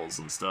build walls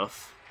and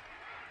stuff.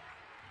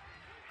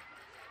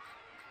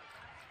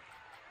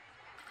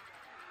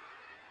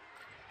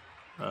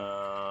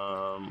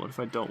 What if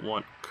I don't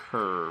want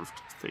curved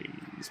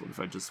things? What if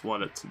I just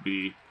want it to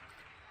be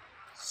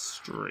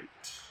straight?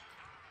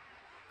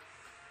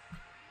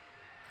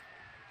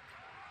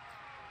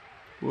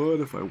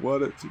 What if I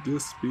want it to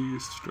just be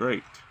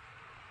straight?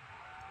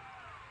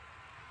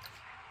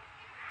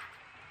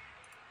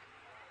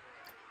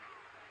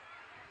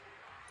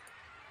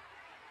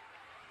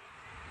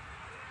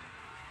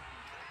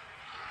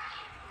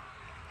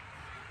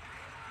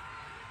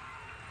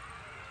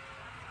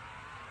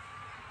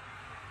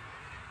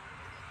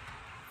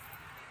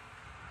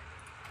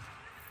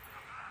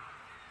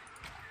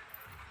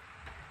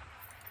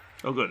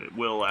 Oh good, it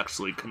will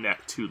actually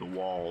connect to the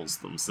walls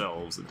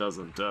themselves. It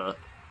doesn't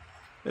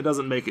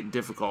make it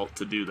difficult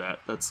to do that.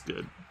 That's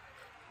good.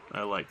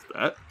 I like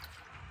that.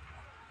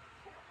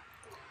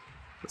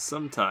 But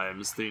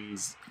sometimes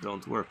things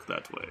don't work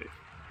that way.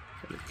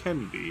 And it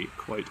can be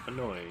quite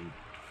annoying.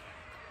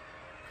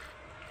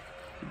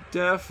 It can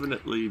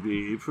definitely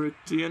be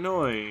pretty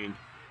annoying.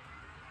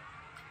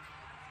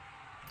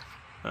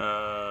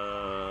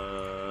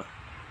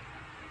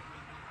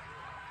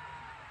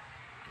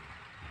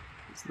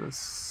 Is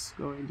this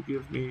going to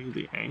give me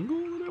the angle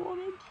that I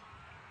wanted?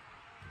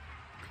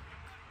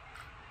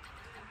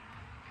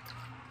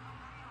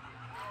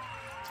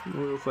 It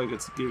looks like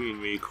it's giving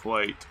me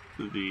quite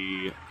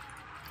the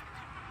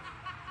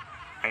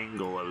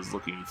angle I was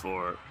looking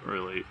for,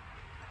 really.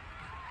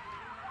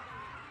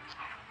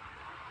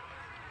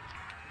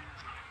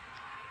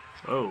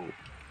 Oh,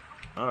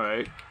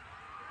 alright.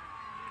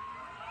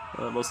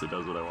 Well, that mostly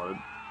does what I wanted.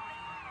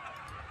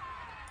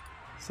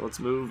 So let's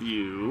move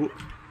you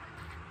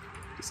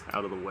just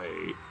out of the way.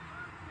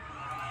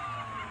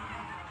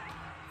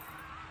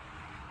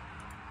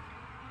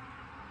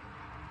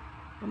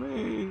 I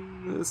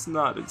mean, it's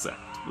not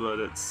exact, but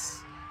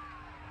it's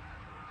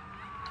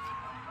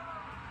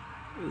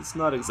It's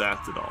not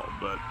exact at all,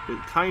 but it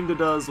kinda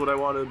does what I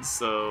wanted,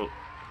 so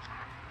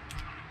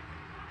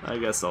I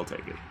guess I'll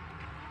take it.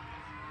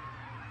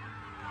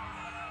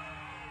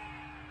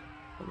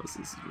 Unless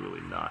this is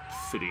really not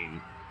fitting.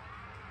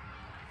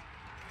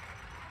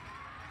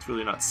 It's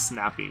really not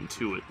snapping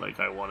to it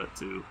like I want it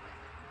to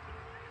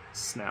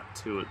snap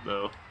to it,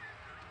 though.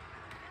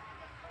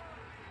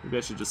 Maybe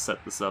I should just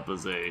set this up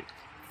as a...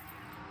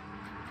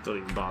 Don't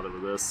even bother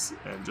with this,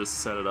 and just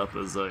set it up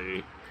as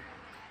a...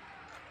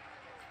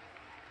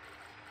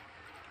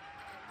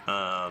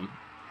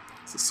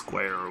 It's a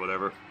square or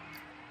whatever.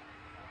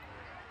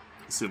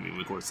 Assuming,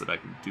 of course, that I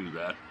can do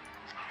that.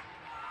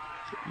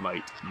 It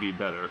might be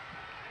better.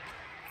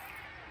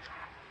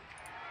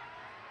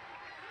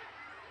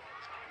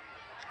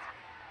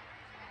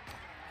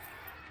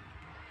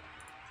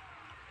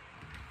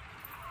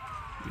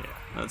 Yeah,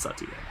 that's not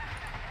too bad.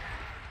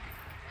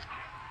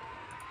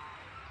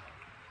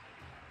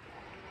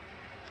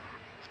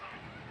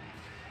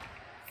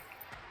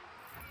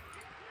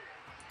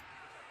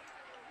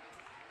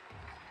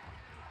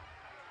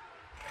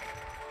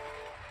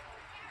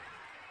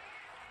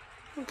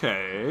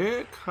 Okay,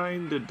 it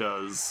kinda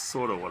does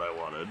sort of what I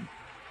wanted.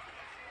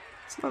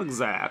 It's not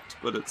exact,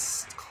 but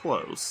it's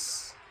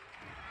close.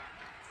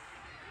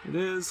 It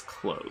is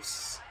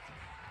close.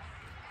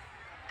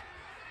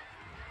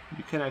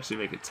 You can actually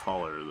make it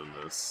taller than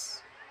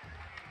this.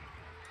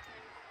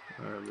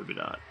 Or maybe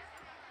not.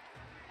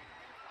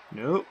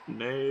 Nope,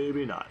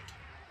 maybe not.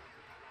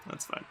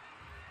 That's fine.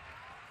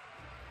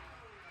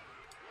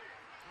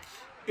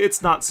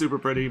 It's not super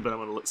pretty, but I'm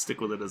going to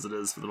stick with it as it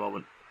is for the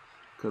moment.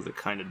 Because it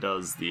kind of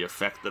does the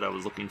effect that I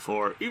was looking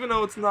for. Even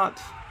though it's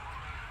not...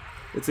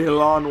 It's a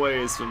long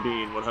ways from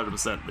being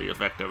 100% the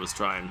effect I was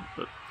trying.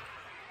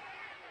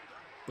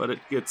 But it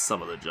gets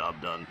some of the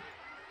job done.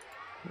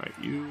 Right,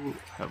 you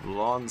have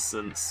long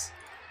since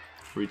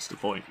reached a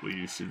point where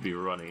you should be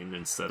running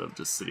instead of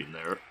just sitting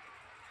there.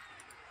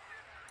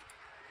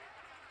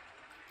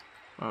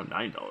 Oh,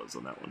 $9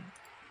 on that one.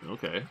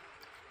 Okay.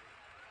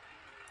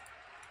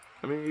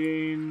 I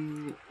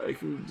mean, I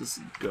can just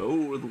go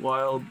with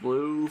Wild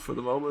Blue for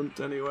the moment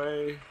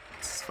anyway.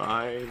 It's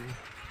fine.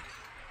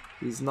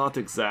 He's not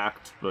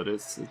exact, but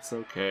it's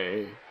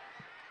okay.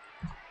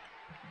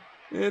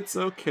 It's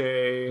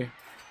okay.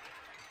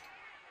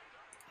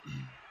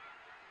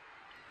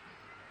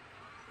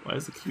 Why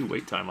is the queue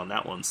wait time on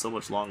that one so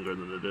much longer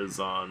than it is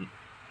on...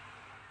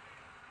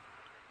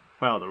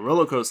 Wow, the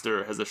roller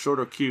coaster has a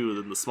shorter queue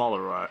than the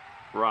smaller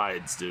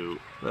rides do.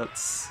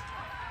 That's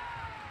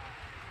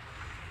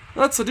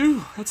a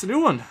new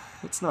one.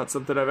 It's not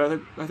something I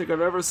think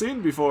I've ever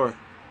seen before. A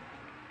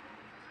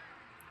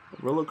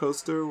roller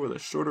coaster with a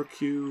shorter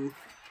queue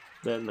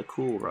than the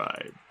cool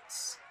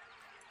rides,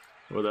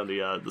 or than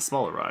the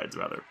smaller rides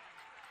rather.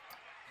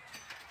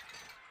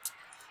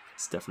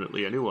 It's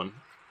definitely a new one.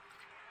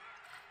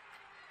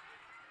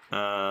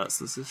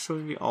 So this is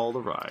showing me all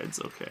the rides.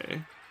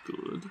 Okay,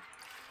 good.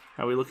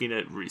 How are we looking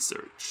at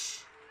research?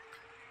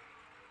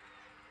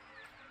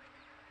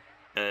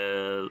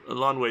 A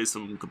long ways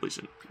from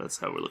completion. That's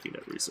how we're looking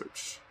at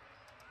research.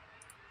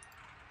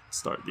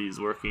 Start these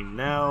working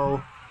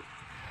now.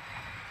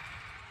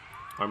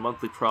 Our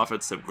monthly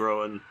profits have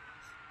grown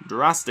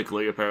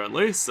drastically,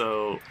 apparently,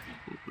 so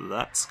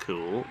that's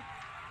cool.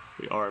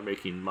 We are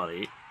making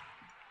money.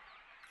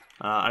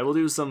 I will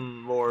do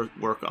some more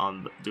work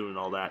on doing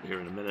all that here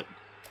in a minute.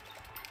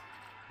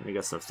 I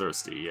guess they're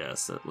thirsty.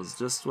 Yes, that was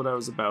just what I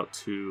was about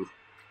to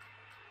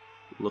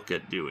look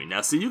at doing.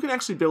 Now, see, you can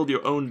actually build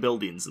your own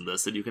buildings in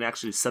this, and you can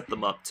actually set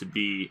them up to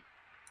be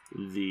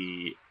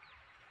the...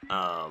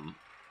 You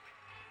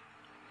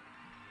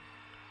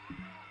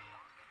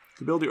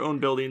can build your own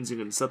buildings, you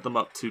can set them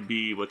up to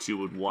be what you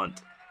would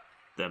want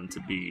them to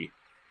be.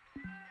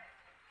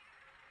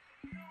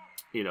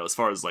 You know, as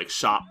far as, like,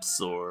 shops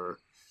or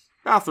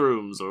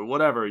bathrooms or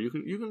whatever, you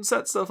can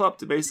set stuff up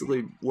to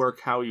basically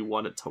work how you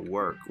want it to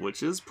work,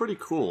 which is pretty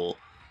cool,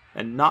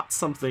 and not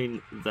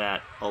something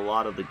that a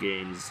lot of the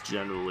games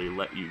generally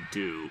let you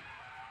do.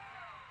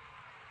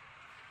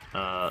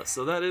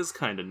 So that is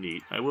kind of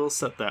neat. I will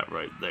set that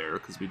right there,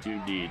 because we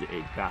do need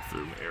a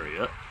bathroom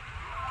area.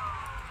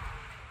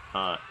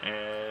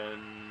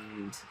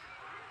 And...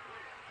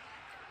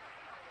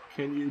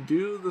 Can you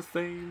do the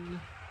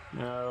thing?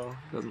 No,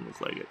 doesn't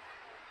look like it.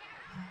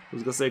 I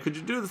was gonna say, could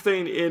you do the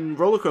thing in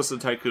Roller Coaster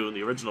Tycoon,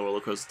 the original Roller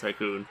Coaster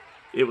Tycoon?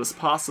 It was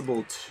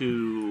possible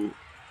to,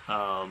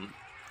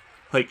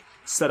 like,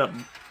 set up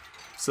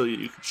so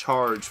you could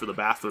charge for the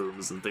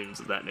bathrooms and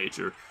things of that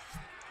nature.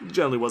 It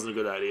generally wasn't a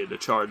good idea to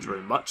charge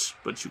very much,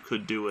 but you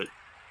could do it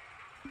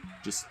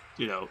just,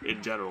 you know,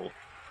 in general.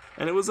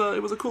 And it was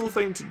a cool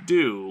thing to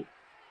do.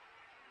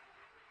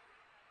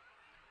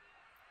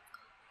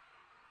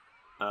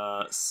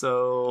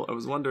 So I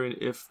was wondering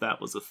if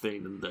that was a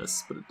thing in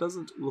this, but it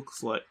doesn't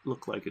look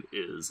like it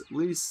is. At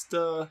least,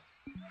 not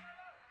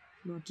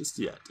just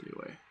yet,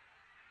 anyway.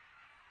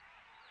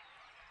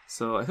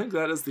 So I think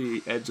that is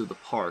the edge of the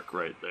park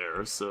right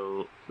there,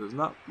 so there's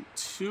not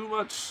too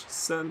much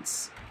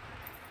sense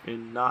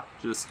and not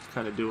just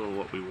kind of doing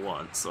what we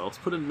want. So let's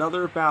put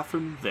another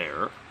bathroom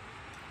there.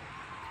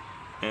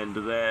 And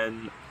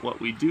then what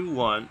we do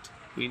want,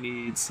 we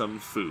need some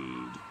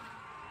food.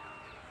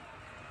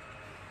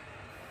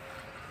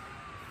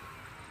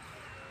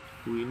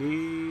 We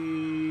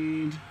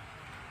need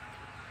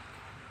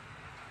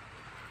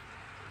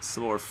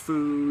some more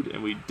food,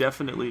 and we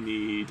definitely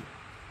need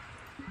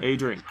a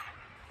drink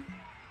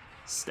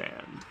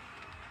stand.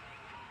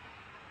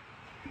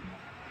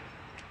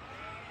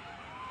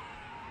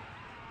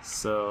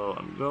 So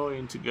I'm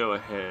going to go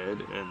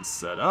ahead and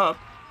set up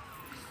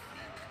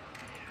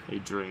a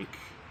drink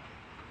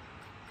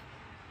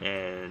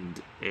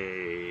and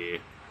a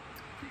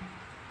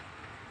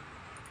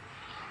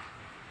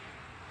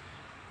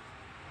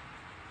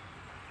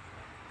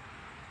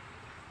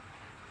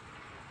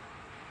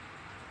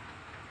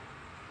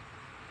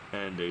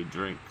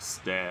drink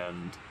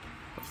stand,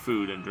 a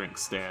food and drink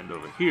stand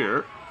over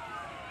here.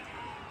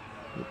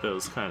 Get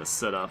those kind of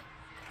set up.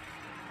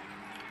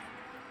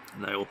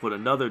 And I will put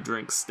another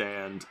drink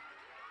stand.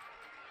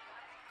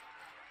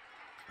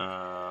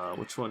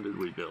 Which one did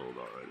we build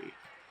already?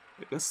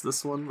 I guess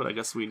this one, but I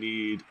guess we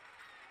need...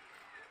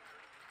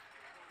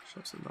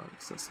 Shops are not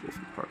accessible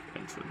from park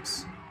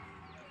entrance.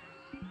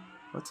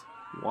 What?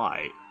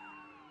 Why?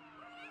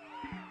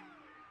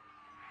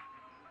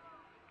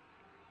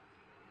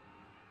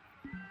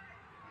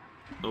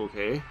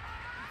 Okay.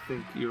 I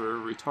think you're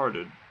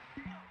retarded.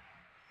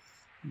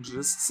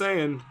 Just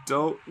saying.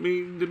 Don't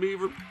mean to be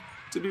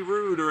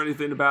rude or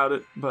anything about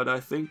it, but I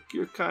think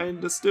you're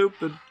kinda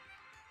stupid.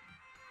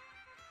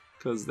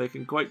 Because they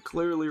can quite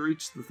clearly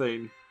reach the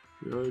thing.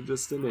 You're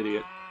just an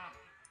idiot.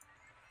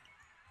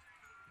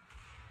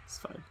 It's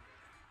fine.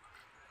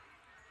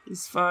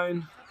 It's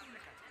fine.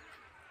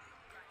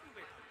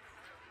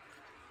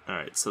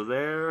 Alright, so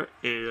there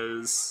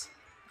is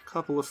a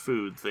couple of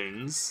food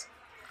things.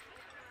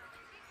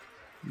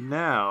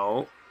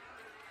 Now,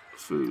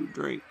 food,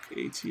 drink,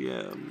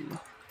 ATM.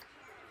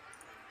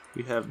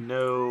 We have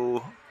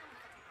no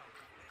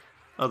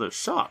other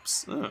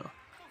shops. Oh.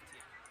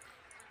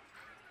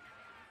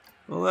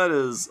 Well, that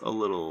is a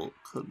little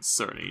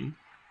concerning.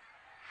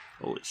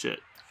 Holy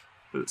shit.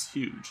 It's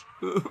huge.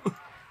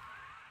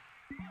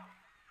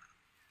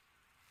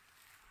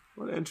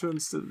 What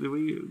entrance did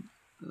we...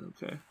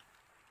 Okay.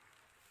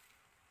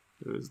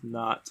 There is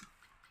not...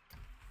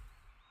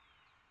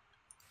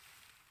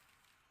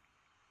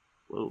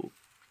 Whoa.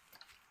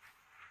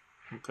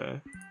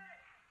 Okay.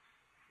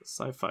 The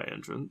sci-fi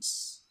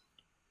entrance.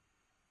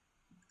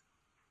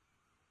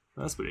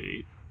 That's pretty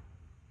neat.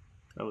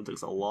 That one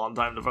takes a long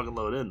time to fucking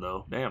load in,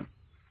 though. Damn.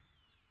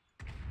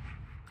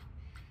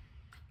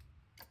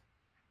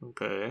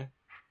 Okay.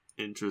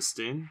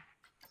 Interesting.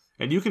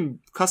 And you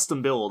can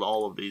custom build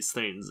all of these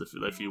things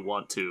if you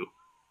want to.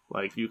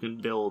 Like, you can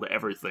build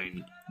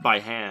everything by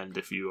hand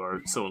if you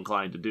are so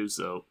inclined to do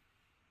so.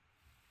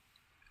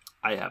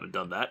 I haven't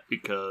done that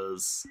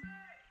because...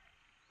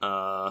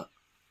 well,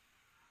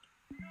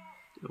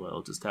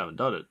 just haven't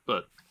done it,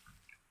 but...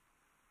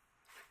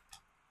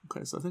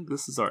 Okay, so I think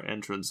this is our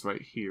entrance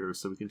right here,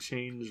 so we can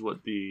change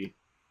what the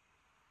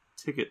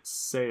ticket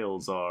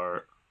sales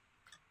are.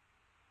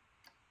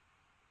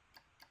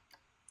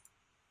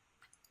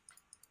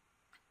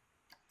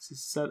 So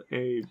set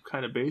a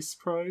kind of base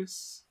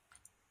price.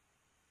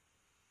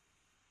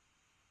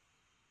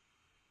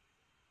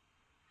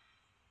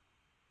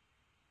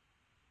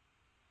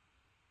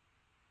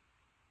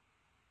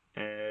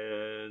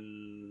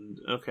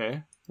 And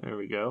okay, there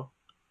we go.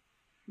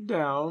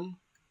 Down.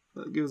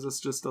 That gives us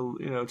just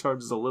a,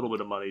 charges a little bit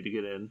of money to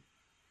get in.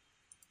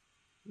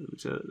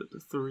 Which is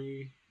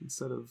 3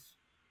 instead of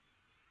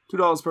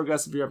 $2 per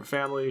guest if you have a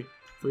family,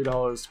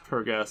 $3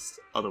 per guest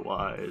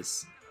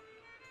otherwise.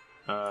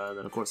 And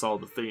then of course all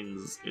the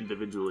things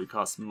individually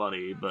cost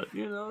money, but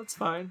it's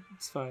fine.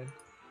 It's fine.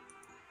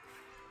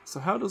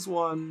 So how do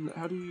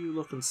you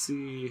look and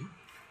see?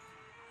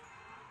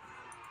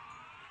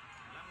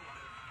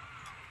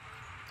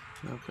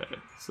 Okay,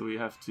 so we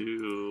have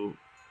to...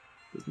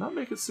 Does not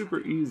make it super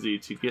easy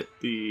to get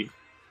the...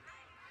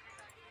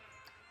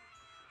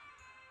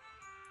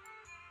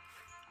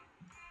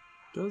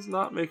 Does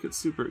not make it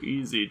super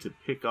easy to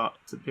pick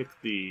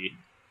the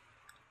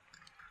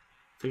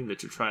thing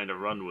that you're trying to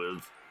run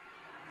with.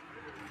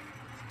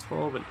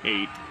 12 and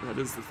 8, that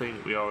is the thing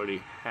that we already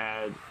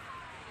had.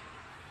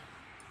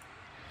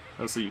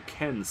 Oh, so you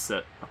can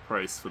set a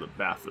price for the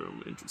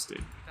bathroom.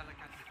 Interesting.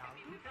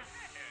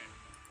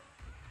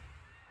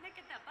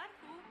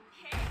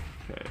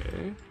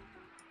 Okay.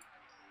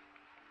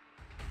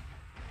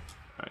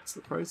 Alright,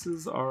 so the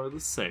prices are the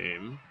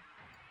same.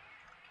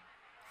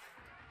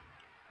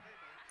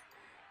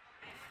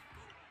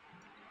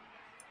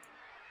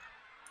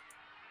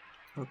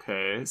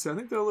 Okay, so I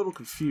think they're a little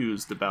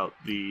confused about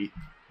the...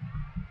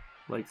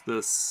 like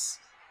this...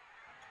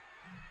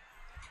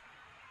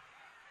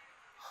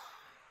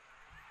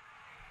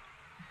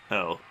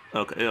 Oh,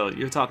 okay, oh,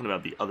 you're talking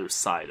about the other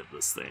side of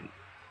this thing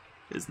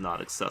is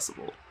not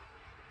accessible.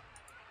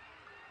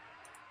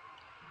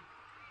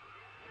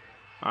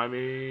 I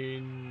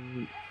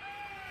mean,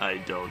 I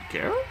don't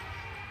care?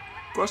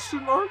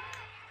 Question mark?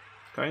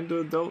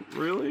 Kinda don't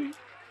really?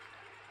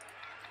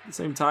 At the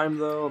same time,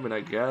 though, I mean, I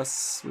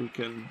guess we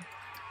can...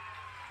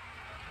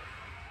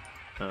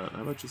 how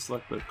about you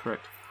select the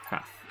correct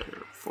path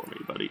there for me,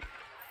 buddy?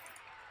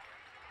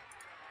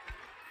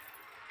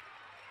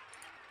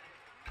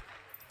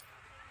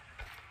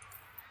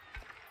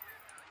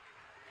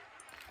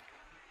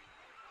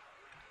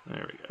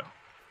 There we go.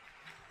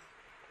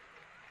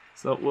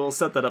 So we'll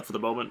set that up for the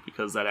moment,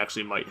 because that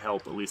actually might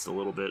help at least a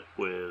little bit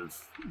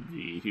with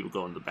the people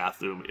going to the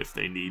bathroom if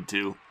they need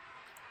to.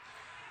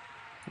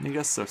 And I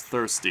guess they're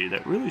thirsty.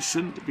 That really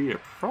shouldn't be a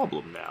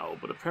problem now,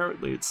 but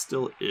apparently it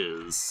still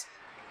is.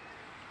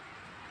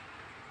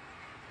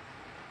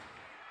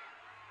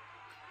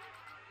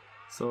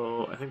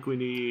 So I think we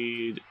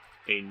need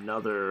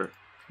another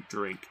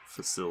drink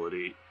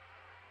facility,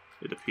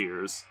 it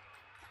appears.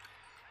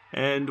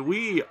 And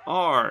we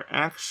are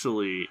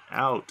actually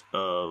out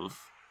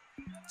of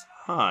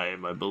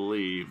time, I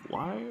believe.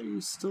 Why are you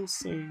still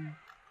saying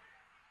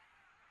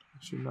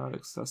that you're not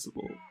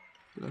accessible?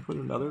 Did I put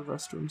another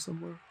restroom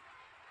somewhere?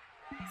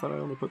 I thought I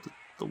only put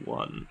the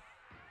one.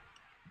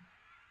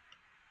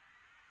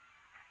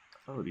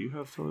 Oh, do you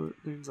have toilet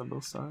things on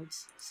both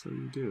sides? So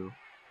you do.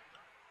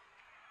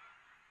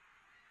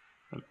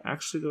 I'm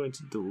actually going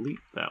to delete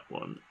that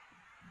one.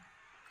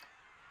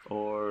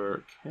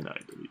 Or can I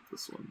delete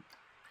this one?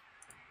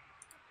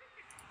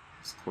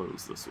 Just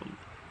close this one.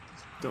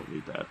 Don't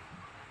need that.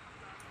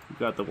 We've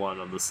got the one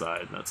on the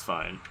side, and that's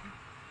fine.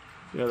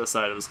 The other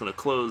side I'm just going to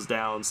close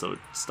down so it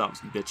stops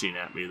bitching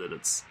at me that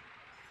it's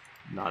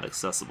not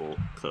accessible,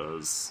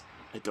 because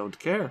I don't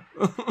care.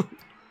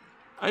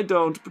 I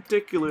don't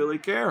particularly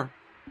care.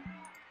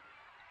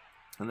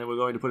 And then we're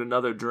going to put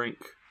another drink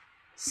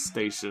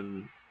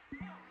station.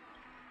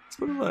 Let's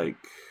put it like...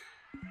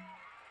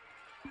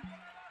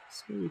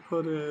 let's maybe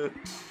put it...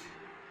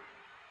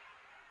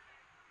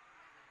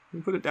 can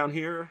we put it down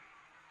here?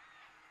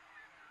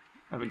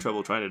 I'm having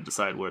trouble trying to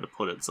decide where to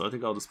put it, so I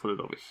think I'll just put it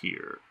over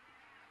here.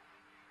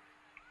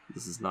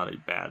 This is not a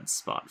bad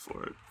spot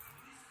for it.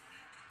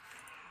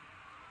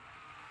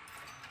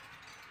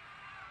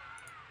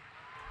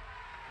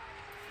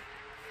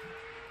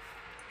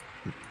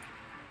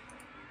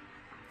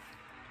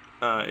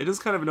 It is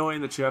kind of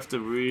annoying that you have to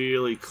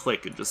really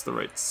click in just the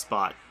right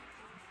spot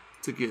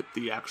to get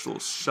the actual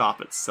shop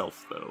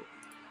itself, though.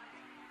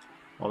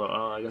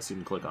 Although, I guess you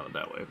can click on it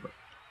that way, but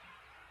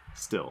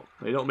still,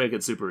 they don't make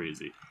it super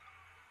easy.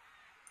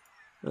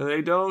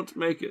 They don't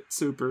make it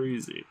super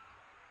easy.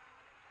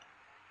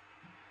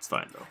 It's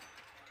fine, though.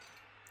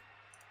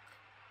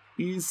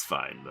 He's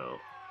fine, though.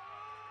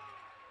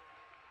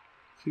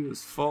 Queue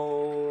is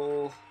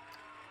full.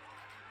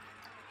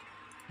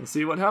 And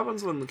see, what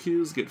happens when the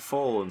queues get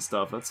full and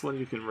stuff, that's when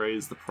you can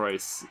raise the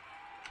price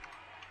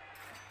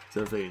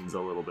to things a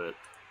little bit.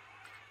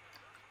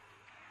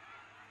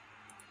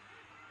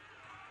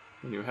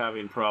 When you're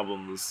having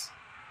problems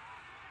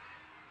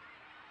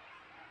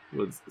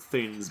with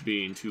things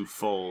being too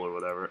full or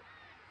whatever.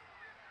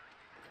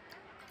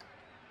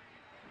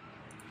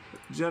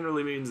 It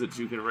generally means that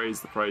you can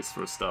raise the price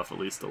for stuff at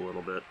least a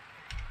little bit.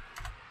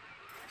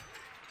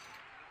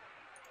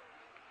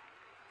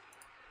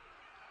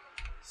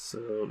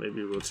 So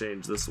maybe we'll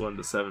change this one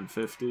to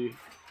 $7.50.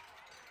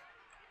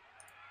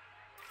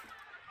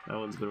 That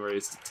one's been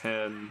raised to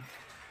 10.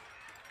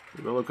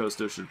 The roller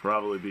coaster should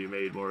probably be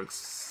made more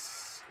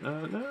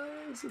no,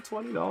 it's at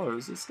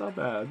 $20. It's not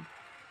bad.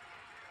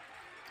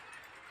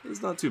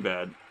 It's not too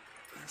bad.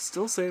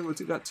 Still saying we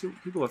got two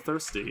people are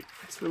thirsty.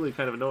 It's really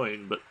kind of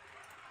annoying, but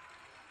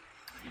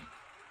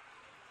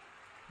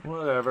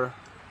whatever.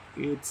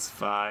 It's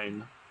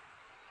fine.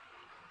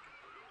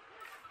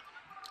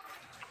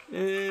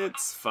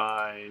 It's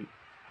fine.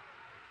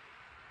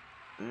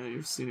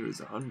 Your scenery is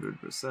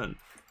 100%.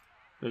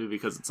 Maybe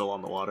because it's all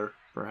on the water,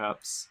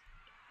 perhaps.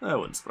 That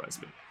wouldn't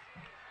surprise me.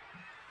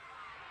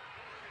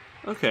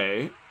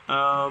 Okay.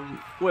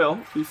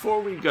 Well,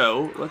 before we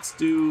go, let's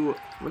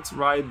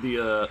ride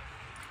the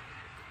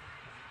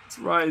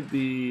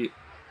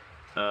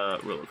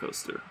roller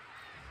coaster.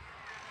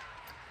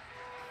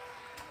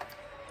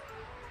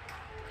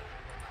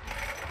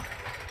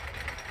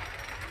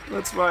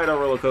 Let's ride our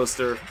roller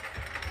coaster,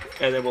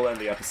 and then we'll end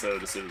the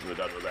episode as soon as we're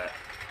done with that.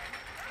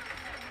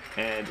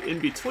 And in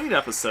between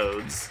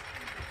episodes,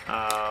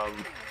 I'm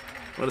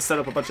going to set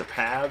up a bunch of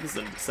paths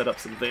and set up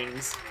some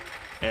things,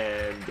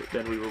 and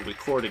then we will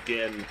record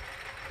again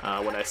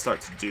when I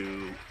start to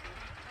do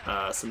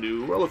some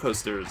new roller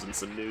coasters and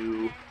some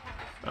new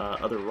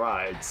other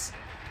rides.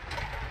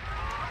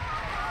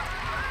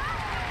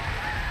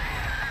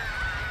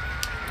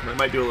 And I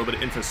might do a little bit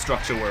of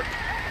infrastructure work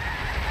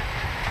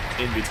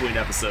in between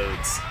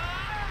episodes.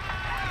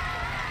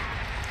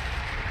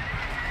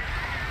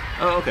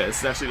 Oh, okay, this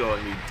is actually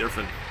going to be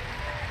different.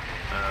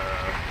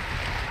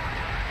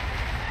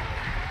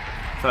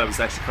 I thought it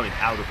was actually coming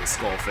out of the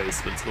skull face,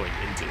 but it's going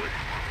into it.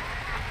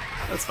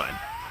 That's fine.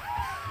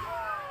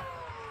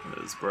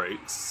 There's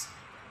brakes.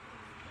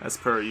 As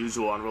per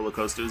usual on roller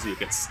coasters, you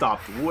get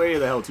stopped way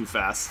the hell too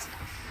fast.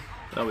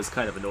 It always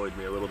kind of annoyed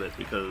me a little bit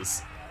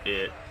because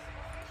it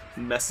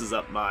messes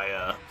up my,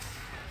 I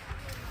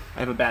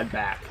have a bad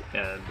back,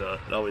 and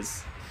it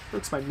always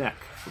hurts my neck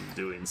from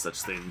doing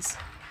such things.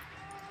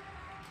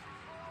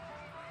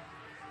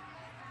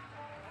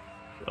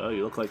 Well,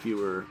 you look like you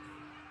were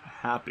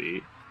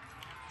happy,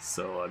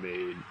 so I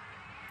mean,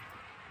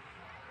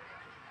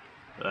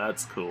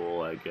 that's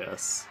cool, I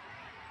guess.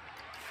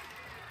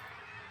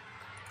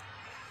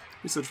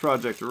 Research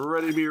project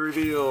ready to be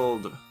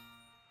revealed.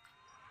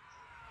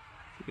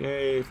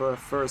 Yay for a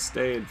first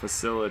aid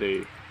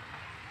facility.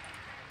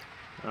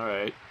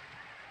 Alright.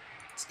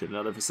 Let's get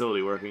another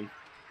facility working.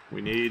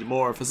 We need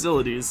more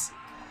facilities.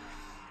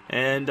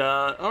 And,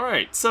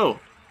 alright,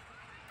 so,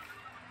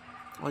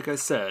 like I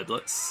said,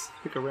 let's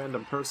pick a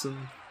random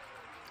person.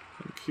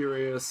 I'm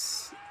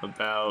curious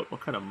about what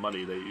kind of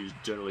money they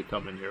generally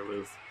come in here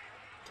with.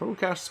 Total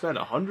cash spent,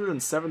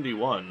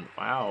 171.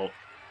 Wow. What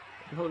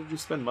the hell did you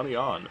spend money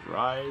on?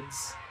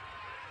 Rides?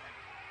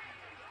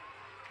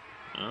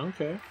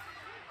 Okay.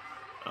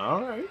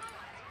 Alright.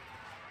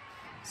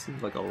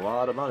 Seems like a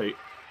lot of money.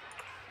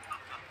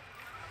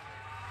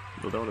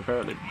 People don't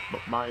apparently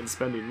mind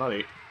spending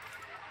money.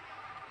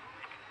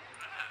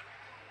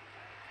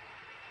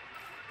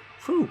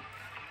 Whew.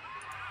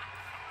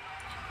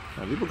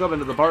 Now, people come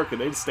into the park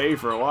and they'd stay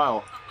for a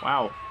while.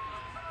 Wow.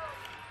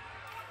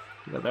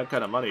 You got that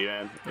kind of money,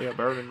 man. They are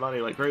burning money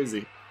like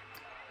crazy.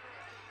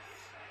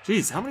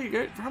 Jeez, how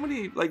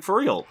many, like, for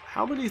real,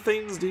 how many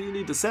things do you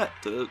need to set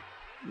to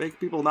make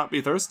people not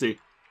be thirsty?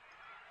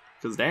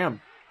 Because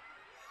damn.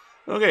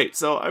 Okay,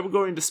 so I'm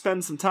going to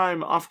spend some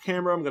time off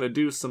camera. I'm going to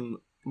do some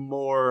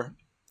more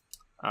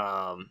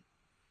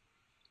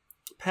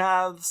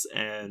paths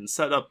and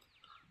set up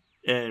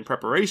in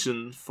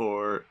preparation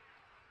for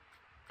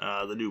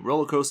the new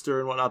roller coaster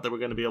and whatnot that we're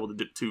going to be able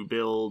to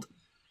build,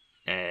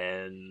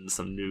 and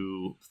some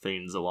new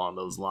things along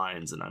those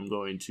lines. And I'm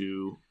going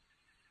to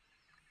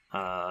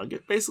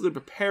get basically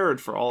prepared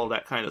for all of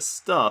that kind of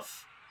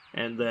stuff.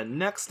 And then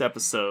next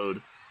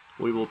episode,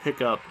 we will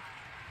pick up.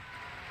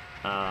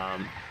 Well,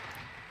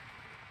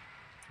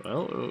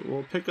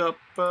 we'll pick up.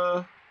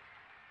 We'll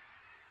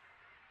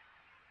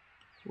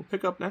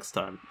pick up next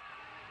time.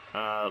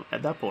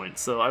 At that point.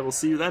 So I will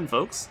see you then,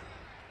 folks.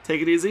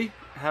 Take it easy.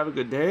 Have a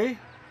good day.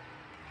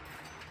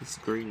 This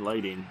green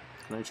lighting.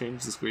 Can I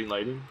change this green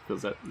lighting?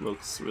 Because that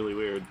looks really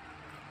weird.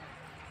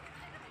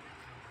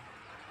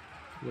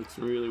 Looks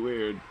really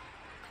weird.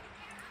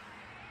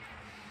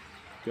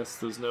 Guess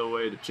there's no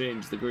way to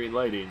change the green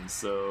lighting,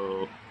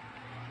 so...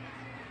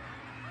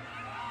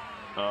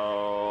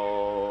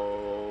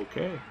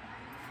 Okay.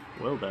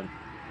 Well then.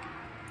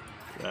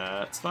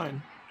 That's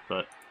fine,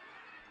 but...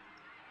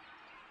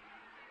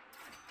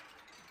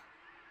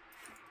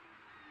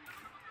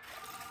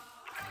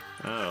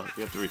 Oh,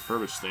 you have to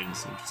refurbish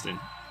things. Interesting.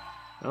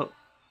 Oh,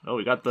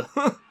 we got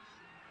the...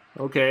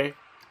 Okay.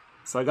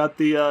 So I got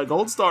the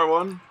gold star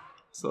one.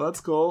 So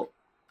that's cool.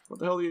 What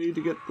the hell do you need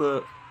to get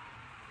the...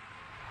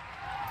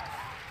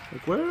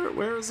 Like,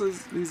 where is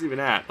these even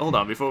at? Hold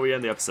on, before we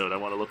end the episode, I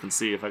want to look and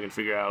see if I can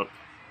figure out...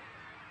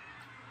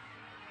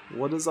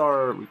 What is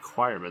our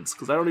requirements?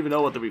 Because I don't even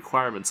know what the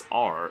requirements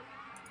are.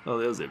 Oh,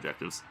 there's the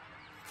objectives.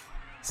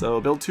 So,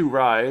 build 2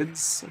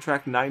 rides,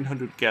 attract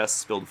 900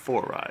 guests, build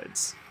 4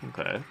 rides.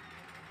 Okay.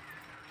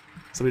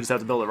 So we just have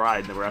to build a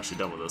ride and then we're actually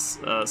done with this.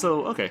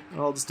 So, okay,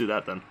 I'll just do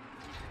that then.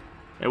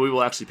 And we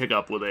will actually pick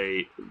up with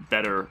a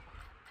better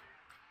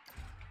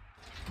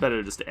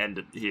just to end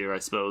it here, I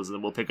suppose, and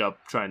then we'll pick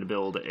up trying to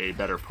build a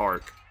better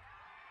park.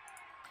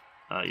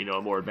 You know,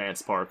 a more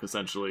advanced park,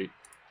 essentially,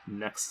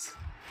 next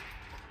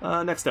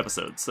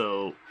episode.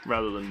 So,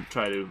 rather than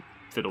try to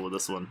fiddle with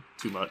this one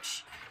too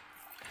much,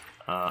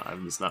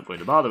 I'm just not going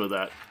to bother with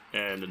that.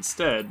 And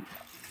instead,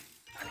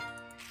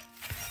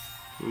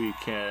 we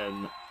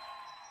can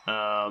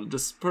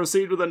just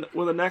proceed with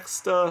the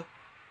next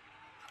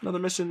another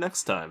mission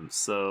next time.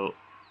 So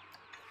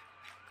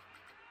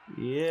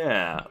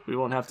yeah, we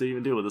won't have to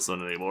even deal with this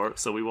one anymore,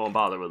 so we won't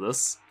bother with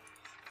this.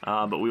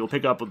 But we will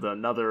pick up with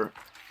another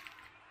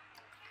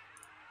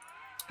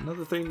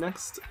thing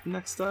next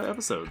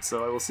episode.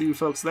 So I will see you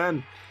folks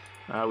then.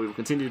 We will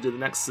continue to the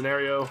next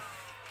scenario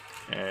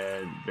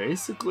and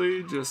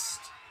basically just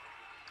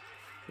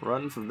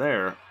run from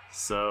there.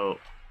 So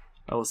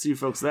I will see you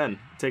folks then.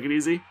 Take it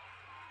easy.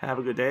 Have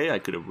a good day. I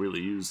could have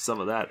really used some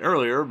of that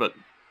earlier, but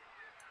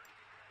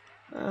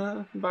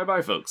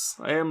bye-bye, folks.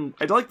 I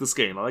like this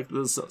game. I like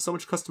there's so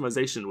much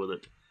customization with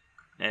it.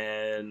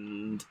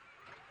 And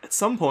at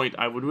some point,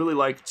 I would really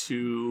like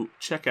to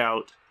check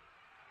out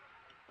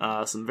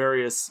some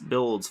various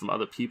builds from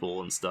other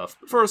people and stuff.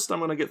 But first, I'm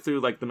going to get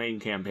through like the main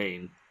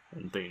campaign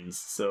and things.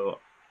 So,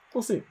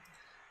 we'll see.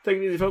 Take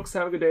it easy, folks.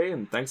 Have a good day,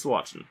 and thanks for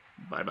watching.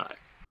 Bye-bye.